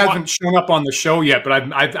that haven't shown up on the show yet, but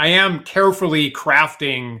I am carefully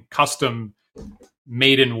crafting custom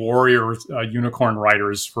maiden warrior unicorn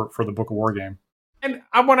riders for the Book of War game. And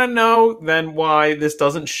I want to know then why this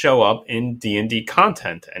doesn't show up in D&D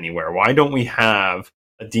content anywhere. Why don't we have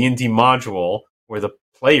a D&D module where the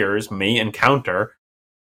players may encounter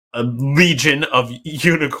a legion of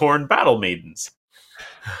unicorn battle maidens?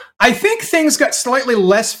 I think things got slightly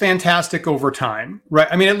less fantastic over time, right?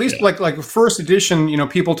 I mean, at least like first edition,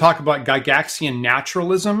 people talk about Gygaxian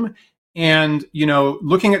naturalism, and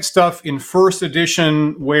looking at stuff in first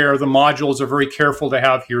edition where the modules are very careful to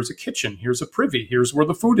have, here's a kitchen, here's a privy, here's where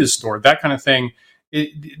the food is stored, that kind of thing.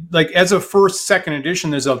 Like as a first, second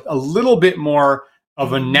edition, there's a little bit more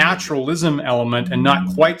of a naturalism element, and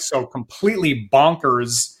not quite so completely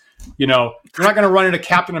bonkers. You're not going to run into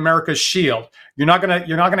Captain America's shield. You're not going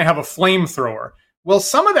to have a flamethrower. Well,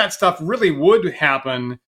 some of that stuff really would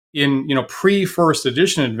happen in pre-first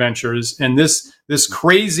edition adventures, and this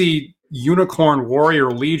crazy unicorn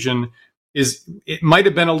warrior legion it might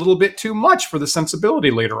have been a little bit too much for the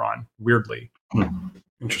sensibility later on. Weirdly,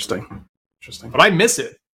 Interesting. But I miss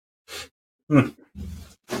it. Looking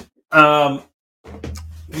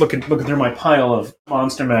through my pile of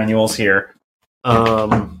monster manuals here.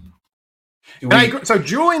 So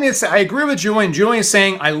Julian I agree with Julian. Julian is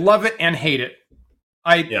saying I love it and hate it.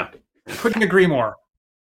 I couldn't agree more.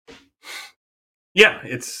 Yeah,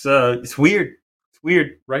 it's weird. It's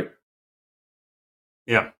weird, right?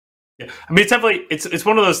 Yeah. I mean, it's definitely it's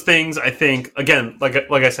one of those things. I think again, like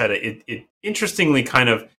I said, it interestingly kind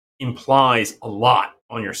of implies a lot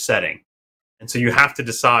on your setting, and so you have to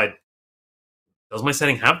decide: does my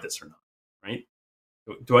setting have this or not? Right?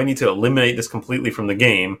 Do I need to eliminate this completely from the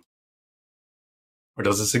game? Or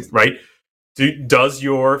does this, right? Does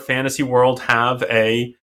your fantasy world have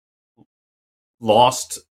a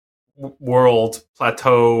lost world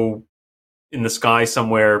plateau in the sky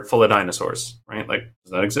somewhere full of dinosaurs, right? Like,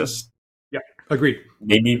 does that exist? Yeah, agreed.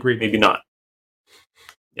 Maybe not.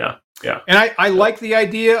 Yeah. And I like the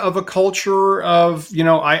idea of a culture of,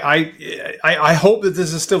 I hope that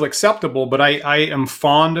this is still acceptable, but I am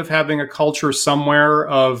fond of having a culture somewhere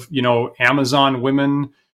of, Amazon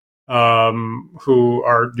women who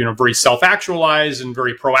are very self-actualized and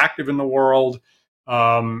very proactive in the world,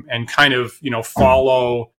 and kind of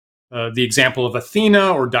follow the example of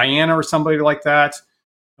Athena or Diana or somebody like that.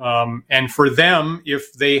 And for them,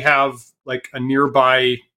 if they have like a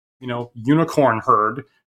nearby unicorn herd,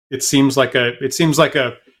 it seems like a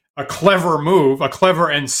clever move, a clever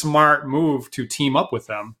and smart move to team up with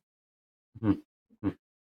them. Mm-hmm.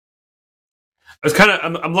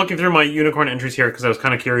 I'm looking through my unicorn entries here because I was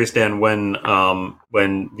kind of curious, Dan, when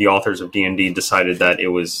the authors of D&D decided that it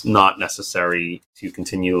was not necessary to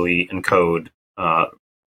continually encode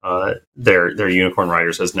their unicorn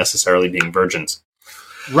riders as necessarily being virgins.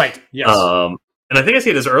 Right. Yes. And I think I see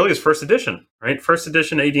it as early as first edition. Right. First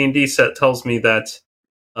edition AD&D set tells me that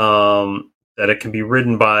it can be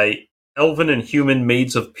ridden by elven and human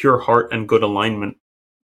maids of pure heart and good alignment.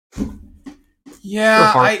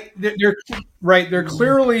 Yeah, they're right. They're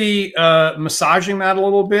clearly massaging that a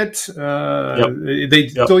little bit. They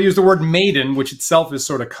still use the word maiden, which itself is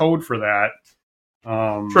sort of code for that.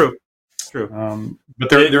 True.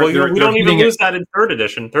 But we don't even use that in third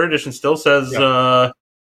edition. Third edition still says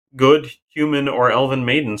good human or elven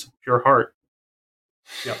maidens of pure heart.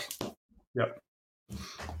 Yep.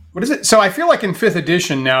 What is it? So I feel like in fifth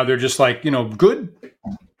edition now they're just like good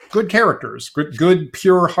characters, good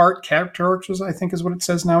pure heart characters, I think is what it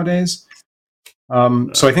says nowadays.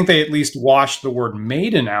 So I think they at least washed the word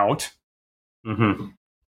maiden out. Mm-hmm.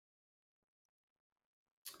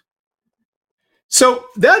 So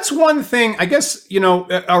that's one thing. I guess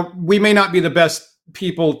we may not be the best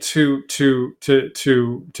people to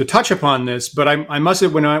touch upon this, but I must say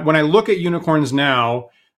when I look at unicorns now,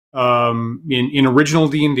 in original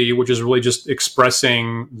D&D, which is really just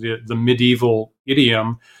expressing the medieval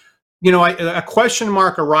idiom, a question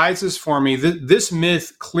mark arises for me. This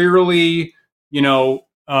myth clearly,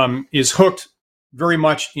 is hooked very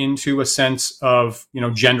much into a sense of,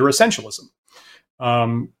 gender essentialism.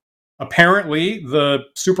 apparently the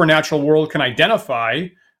supernatural world can identify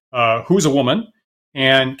who's a woman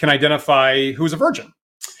and can identify who's a virgin.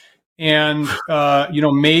 And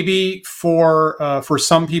maybe for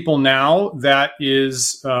some people now that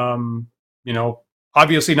is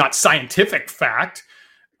obviously not scientific fact,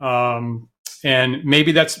 and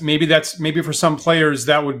maybe for some players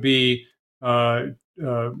that would be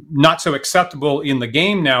not so acceptable in the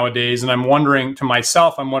game nowadays. And I'm wondering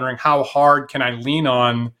how hard can I lean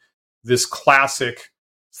on this classic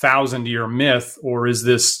 1,000-year myth, or is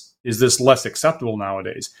this less acceptable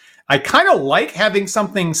nowadays? I kind of like having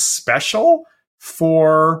something special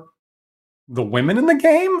for the women in the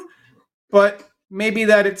game, but maybe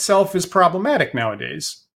that itself is problematic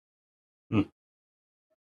nowadays. I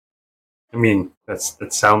mean,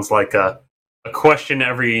 that sounds like a question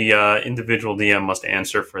every individual DM must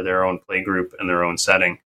answer for their own play group and their own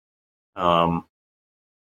setting. But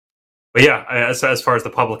yeah, as far as the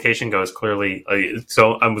publication goes, clearly,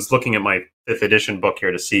 so I was looking at my 5th edition book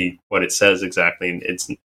here to see what it says exactly. It's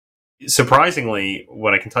surprisingly,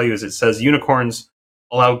 what I can tell you is it says unicorns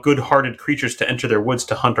allow good-hearted creatures to enter their woods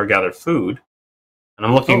to hunt or gather food. And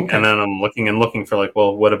I'm looking, and then I'm looking for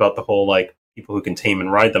well, what about the whole people who can tame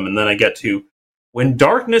and ride them? And then I get to, when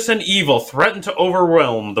darkness and evil threaten to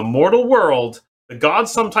overwhelm the mortal world, the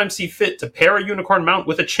gods sometimes see fit to pair a unicorn mount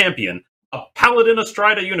with a champion. A paladin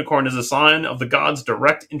astride a unicorn is a sign of the gods'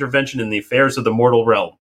 direct intervention in the affairs of the mortal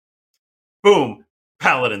realm. Boom!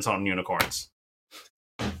 Paladins on unicorns.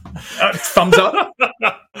 Thumbs up.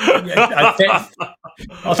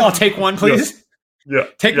 I'll take one, please. Yeah.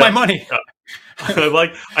 Take my money. Yeah. I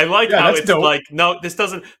like how it's dope. No, this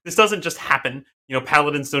doesn't just happen.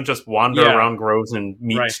 Paladins don't just wander around groves and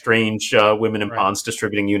meet strange women in ponds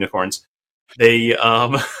distributing unicorns. They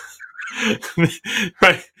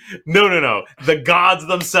right. No. The gods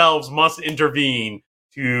themselves must intervene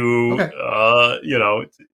to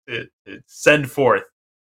send forth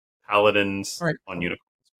paladins on unicorns.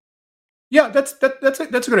 Yeah, that's a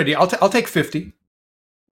good idea. I'll take 50.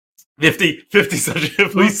 50 please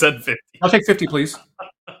send 50. I'll take 50, please.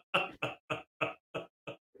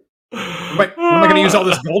 What am I going to use all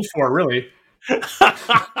this gold for, really?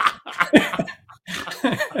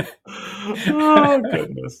 Oh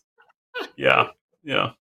goodness. Yeah.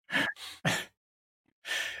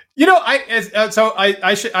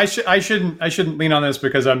 I shouldn't lean on this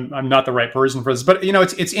because I'm not the right person for this. But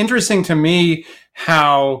it's interesting to me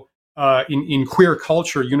how in queer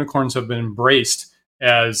culture unicorns have been embraced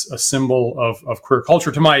as a symbol of queer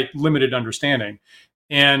culture, to my limited understanding.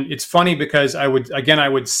 And it's funny because I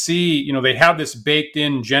would see, they have this baked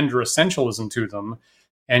in gender essentialism to them,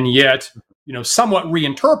 and yet, somewhat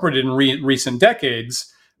reinterpreted in recent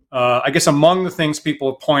decades. I guess among the things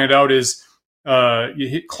people have pointed out is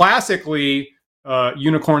classically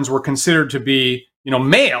unicorns were considered to be,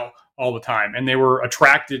 male all the time, and they were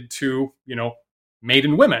attracted to,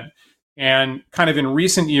 maiden women. And kind of in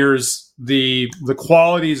recent years, the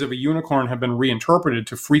qualities of a unicorn have been reinterpreted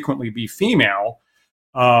to frequently be female.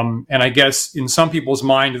 And I guess in some people's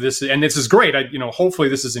mind, this is great. Hopefully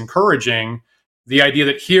this is encouraging the idea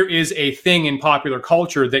that here is a thing in popular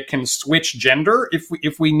culture that can switch gender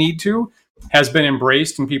if we need to, has been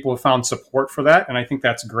embraced, and people have found support for that. And I think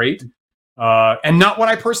that's great. And not what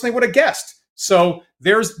I personally would have guessed. So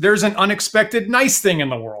there's an unexpected nice thing in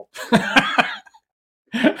the world.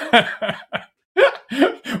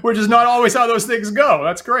 Which is not always how those things go.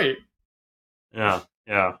 That's great. Yeah.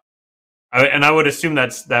 I would assume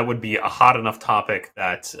that would be a hot enough topic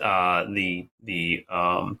that the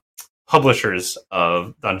publishers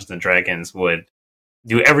of Dungeons and Dragons would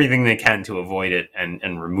do everything they can to avoid it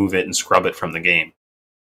and remove it and scrub it from the game.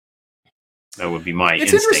 That would be my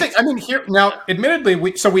instinct. Interesting. I mean, here now, admittedly,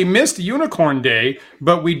 we missed Unicorn Day,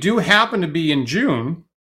 but we do happen to be in June.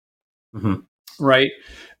 Mm-hmm. Right.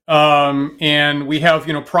 And we have,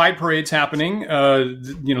 Pride parades happening,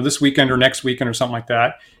 this weekend or next weekend or something like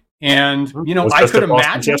that. And, I could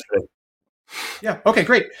imagine. Yeah. Okay,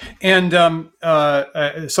 great. And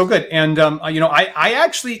so good. And,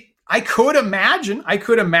 I could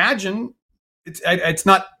imagine it's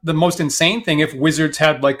not the most insane thing if Wizards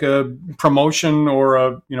had like a promotion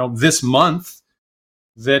or this month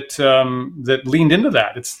that leaned into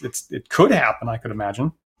that. It could happen, I could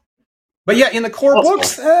imagine. But yeah, in the core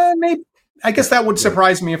books, maybe I guess that would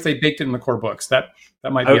surprise me if they baked it in the core books. That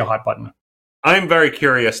might be a hot button. I'm very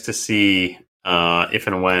curious to see if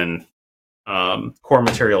and when core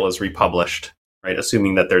material is republished, right?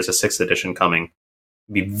 Assuming that there's a 6th edition coming.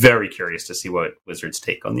 I'd be very curious to see what Wizards'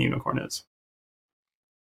 take on the unicorn is.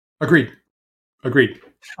 Agreed.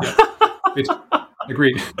 Yeah.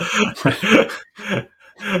 Agreed.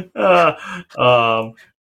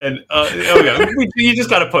 You just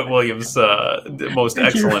got to put William's most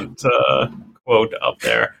excellent quote up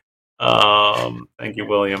there. Thank you,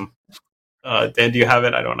 William. Dan, do you have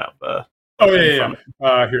it? I don't have the. Yeah.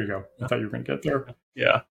 Here you go. I thought you were going to get there.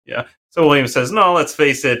 Yeah. So William says, "No, let's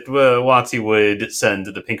face it. Watsy would send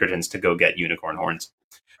the Pinkertons to go get unicorn horns."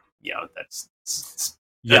 Yeah, that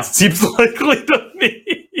seems likely to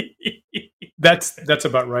me. That's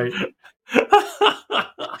about right.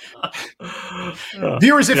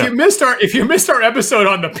 Viewers, if you missed our episode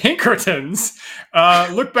on the Pinkertons,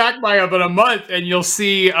 look back by about a month and you'll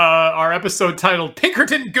see our episode titled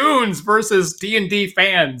 "Pinkerton Goons versus D&D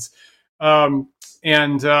Fans."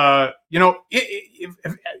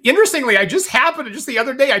 Interestingly, just the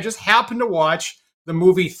other day, I just happened to watch the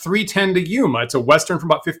movie 3:10 to Yuma. It's a Western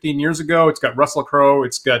from about 15 years ago. It's got Russell Crowe.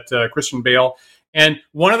 It's got Christian Bale. And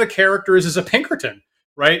one of the characters is a Pinkerton,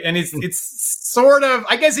 right? And it's sort of,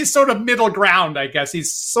 I guess he's sort of middle ground, I guess.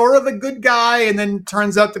 He's sort of a good guy and then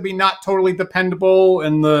turns out to be not totally dependable.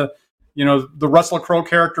 And the Russell Crowe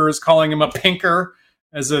character is calling him a pinker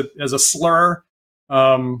as a slur.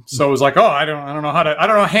 So it was like, I don't know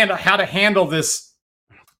how to handle this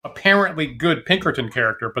apparently good Pinkerton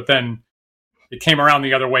character, but then it came around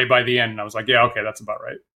the other way by the end, and I was like, yeah, okay, that's about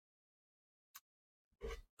right.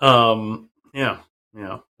 Yeah,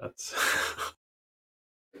 that's.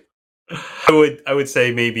 I would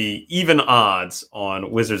say maybe even odds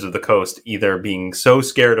on Wizards of the Coast either being so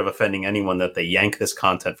scared of offending anyone that they yank this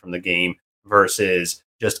content from the game versus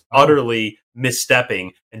just utterly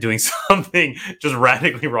misstepping and doing something just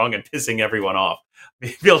radically wrong and pissing everyone off. I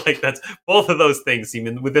feel like that's both of those things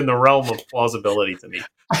seem within the realm of plausibility to me.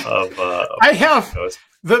 I have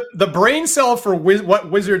the brain cell for what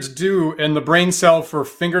wizards do and the brain cell for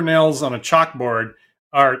fingernails on a chalkboard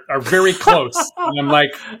are very close. And I'm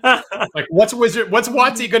like what's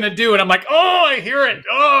Watsy going to do? And I'm like, oh, I hear it.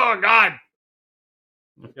 Oh God.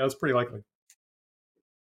 Yeah, that's pretty likely.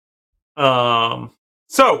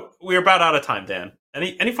 So we're about out of time, Dan.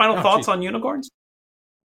 Any final thoughts on unicorns?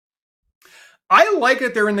 I like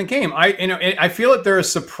that they're in the game. I feel that they're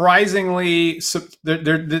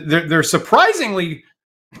surprisingly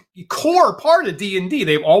core part of D&D.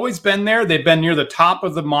 They've always been there. They've been near the top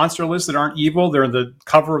of the monster list that aren't evil. They're the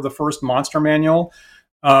cover of the first monster manual.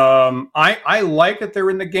 I like that they're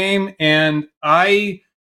in the game, and I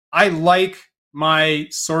like my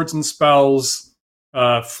swords and spells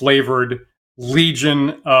flavored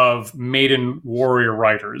legion of maiden warrior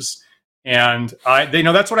riders. And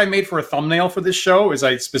that's what I made for a thumbnail for this show. Is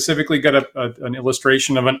I specifically got an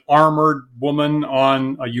illustration of an armored woman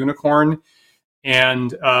on a unicorn,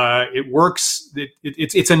 and it works.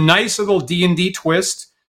 It's a nice little D&D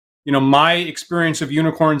twist. My experience of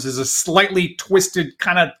unicorns is a slightly twisted,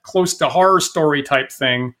 kind of close to horror story type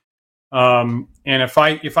thing. And if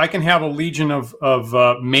I can have a legion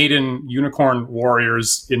of maiden unicorn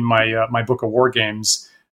warriors in my book of war games,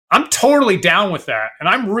 I'm totally down with that, and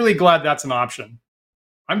I'm really glad that's an option.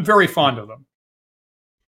 I'm very fond of them.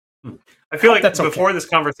 I feel like before this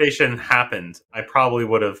conversation happened, I probably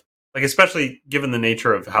would have, especially given the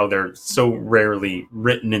nature of how they're so rarely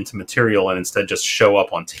written into material and instead just show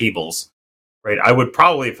up on tables, right? I would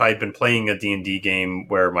probably, if I had been playing a D&D game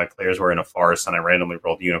where my players were in a forest and I randomly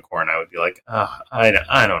rolled unicorn, I would be like, I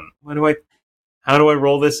don't. How do I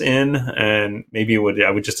roll this in? And maybe I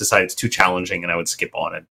would just decide it's too challenging and I would skip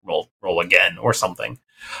on and roll again or something.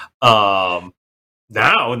 Now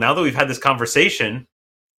that we've had this conversation,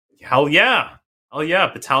 hell yeah.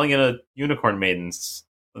 Battalion of unicorn maidens.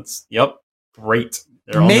 Great.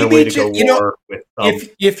 They're on their way to go war with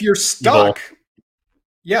if you're stuck.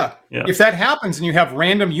 Yeah. If that happens and you have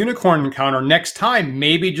random unicorn encounter next time,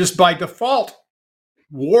 maybe just by default,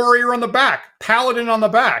 warrior on the back, paladin on the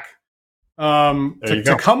back.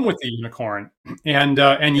 To come with the unicorn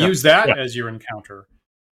and use that as your encounter.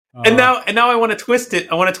 And now I want to twist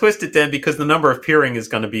it. I want to twist it then because the number of peering is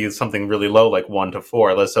going to be something really low, like 1 to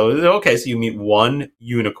 4. So you meet one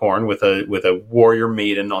unicorn with a warrior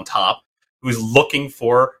maiden on top who's looking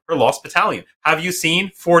for her lost battalion. Have you seen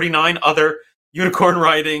 49 other unicorn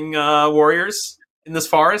riding warriors in this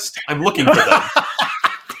forest? I'm looking for them.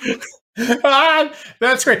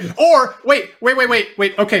 That's great. Or wait.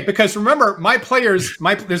 Okay, because remember, my players,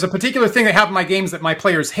 there's a particular thing that happen in my games that my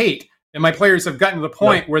players hate, and my players have gotten to the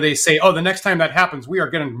point where they say, "Oh, the next time that happens, we are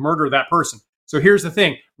going to murder that person." So here's the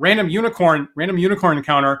thing: random unicorn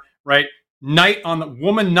encounter, right? Knight on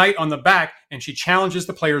the on the back, and she challenges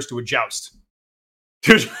the players to a joust.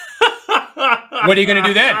 What are you going to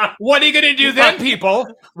do then? What are you going to do then, people?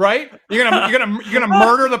 Right? You're gonna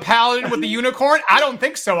murder the paladin with the unicorn? I don't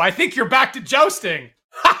think so. I think you're back to jousting.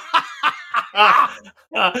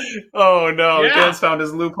 Oh no, Yeah. Dan's found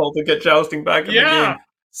his loophole to get jousting back in the game.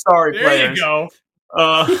 Sorry, There players. you go.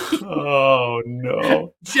 Oh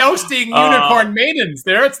no. Jousting unicorn maidens.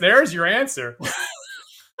 There's your answer.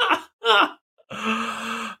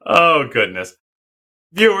 Oh goodness.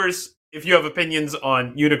 Viewers, if you have opinions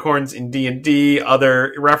on unicorns in D&D,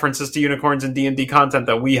 other references to unicorns in D&D content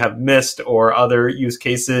that we have missed, or other use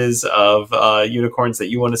cases of unicorns that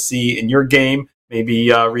you want to see in your game,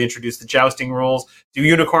 maybe reintroduce the jousting rules. Do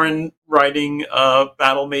unicorn riding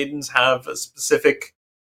battle maidens have specific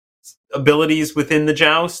abilities within the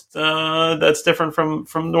joust that's different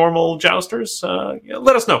from normal jousters?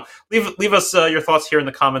 Let us know. Leave us your thoughts here in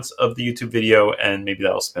the comments of the YouTube video, and maybe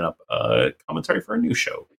that'll spin up a commentary for a new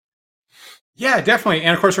show. Yeah, definitely.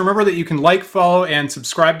 And of course, remember that you can like, follow, and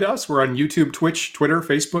subscribe to us. We're on YouTube, Twitch, Twitter,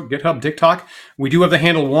 Facebook, GitHub, TikTok. We do have the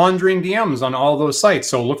handle Wandering DMs on all those sites,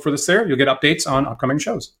 so look for this there. You'll get updates on upcoming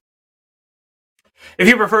shows. If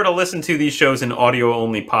you prefer to listen to these shows in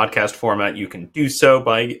audio-only podcast format, you can do so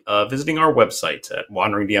by visiting our website at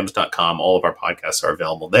wanderingdms.com. All of our podcasts are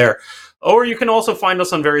available there. Or you can also find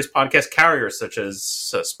us on various podcast carriers such as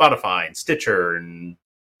Spotify and Stitcher and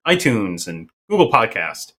iTunes and Google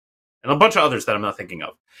Podcast, and a bunch of others that I'm not thinking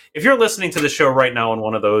of. If you're listening to the show right now on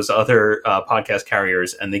one of those other podcast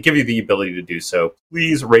carriers and they give you the ability to do so,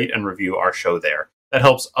 please rate and review our show there. That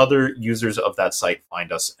helps other users of that site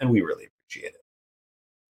find us, and we really appreciate it.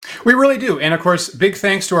 We really do. And of course, big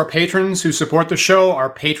thanks to our patrons who support the show. Our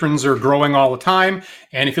patrons are growing all the time.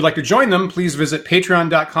 And if you'd like to join them, please visit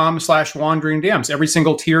patreon.com/wanderingdms. Every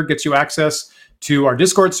single tier gets you access to our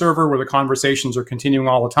Discord server where the conversations are continuing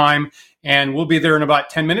all the time. And we'll be there in about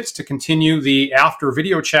 10 minutes to continue the after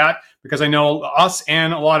video chat, because I know us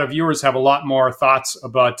and a lot of viewers have a lot more thoughts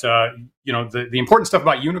about the important stuff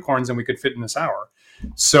about unicorns than we could fit in this hour.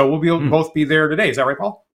 So we'll be both be there today. Is that right,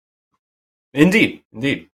 Paul? Indeed.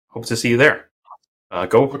 Hope to see you there.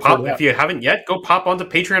 Go pop if you haven't yet. Go pop onto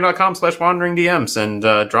patreon.com/wanderingdms and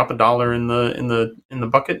drop $1 in the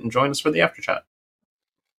bucket and join us for the after chat.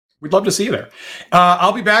 We'd love to see you there.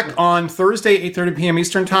 I'll be back on Thursday, 8:30 p.m.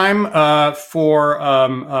 Eastern Time, for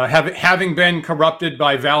having been corrupted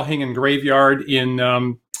by Valhing and Graveyard in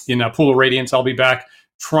Pool of Radiance. I'll be back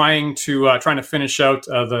trying to finish out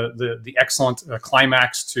the excellent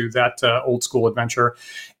climax to that old school adventure.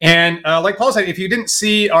 And like Paul said, if you didn't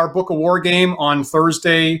see our Book of War game on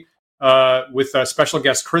Thursday with special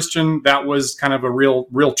guest Christian, that was kind of a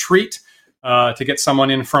real treat. To get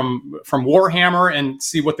someone in from Warhammer and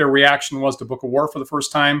see what their reaction was to Book of War for the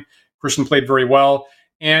first time. Christian played very well.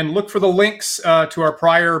 And look for the links to our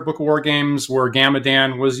prior Book of War games where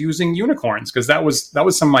Gamadan was using unicorns, because that was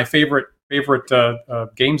some of my favorite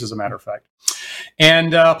games, as a matter of fact.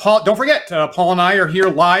 And Paul, don't forget, Paul and I are here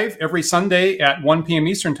live every Sunday at 1 p.m.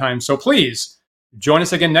 Eastern Time. So please join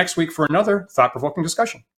us again next week for another thought-provoking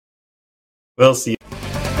discussion. We'll see you.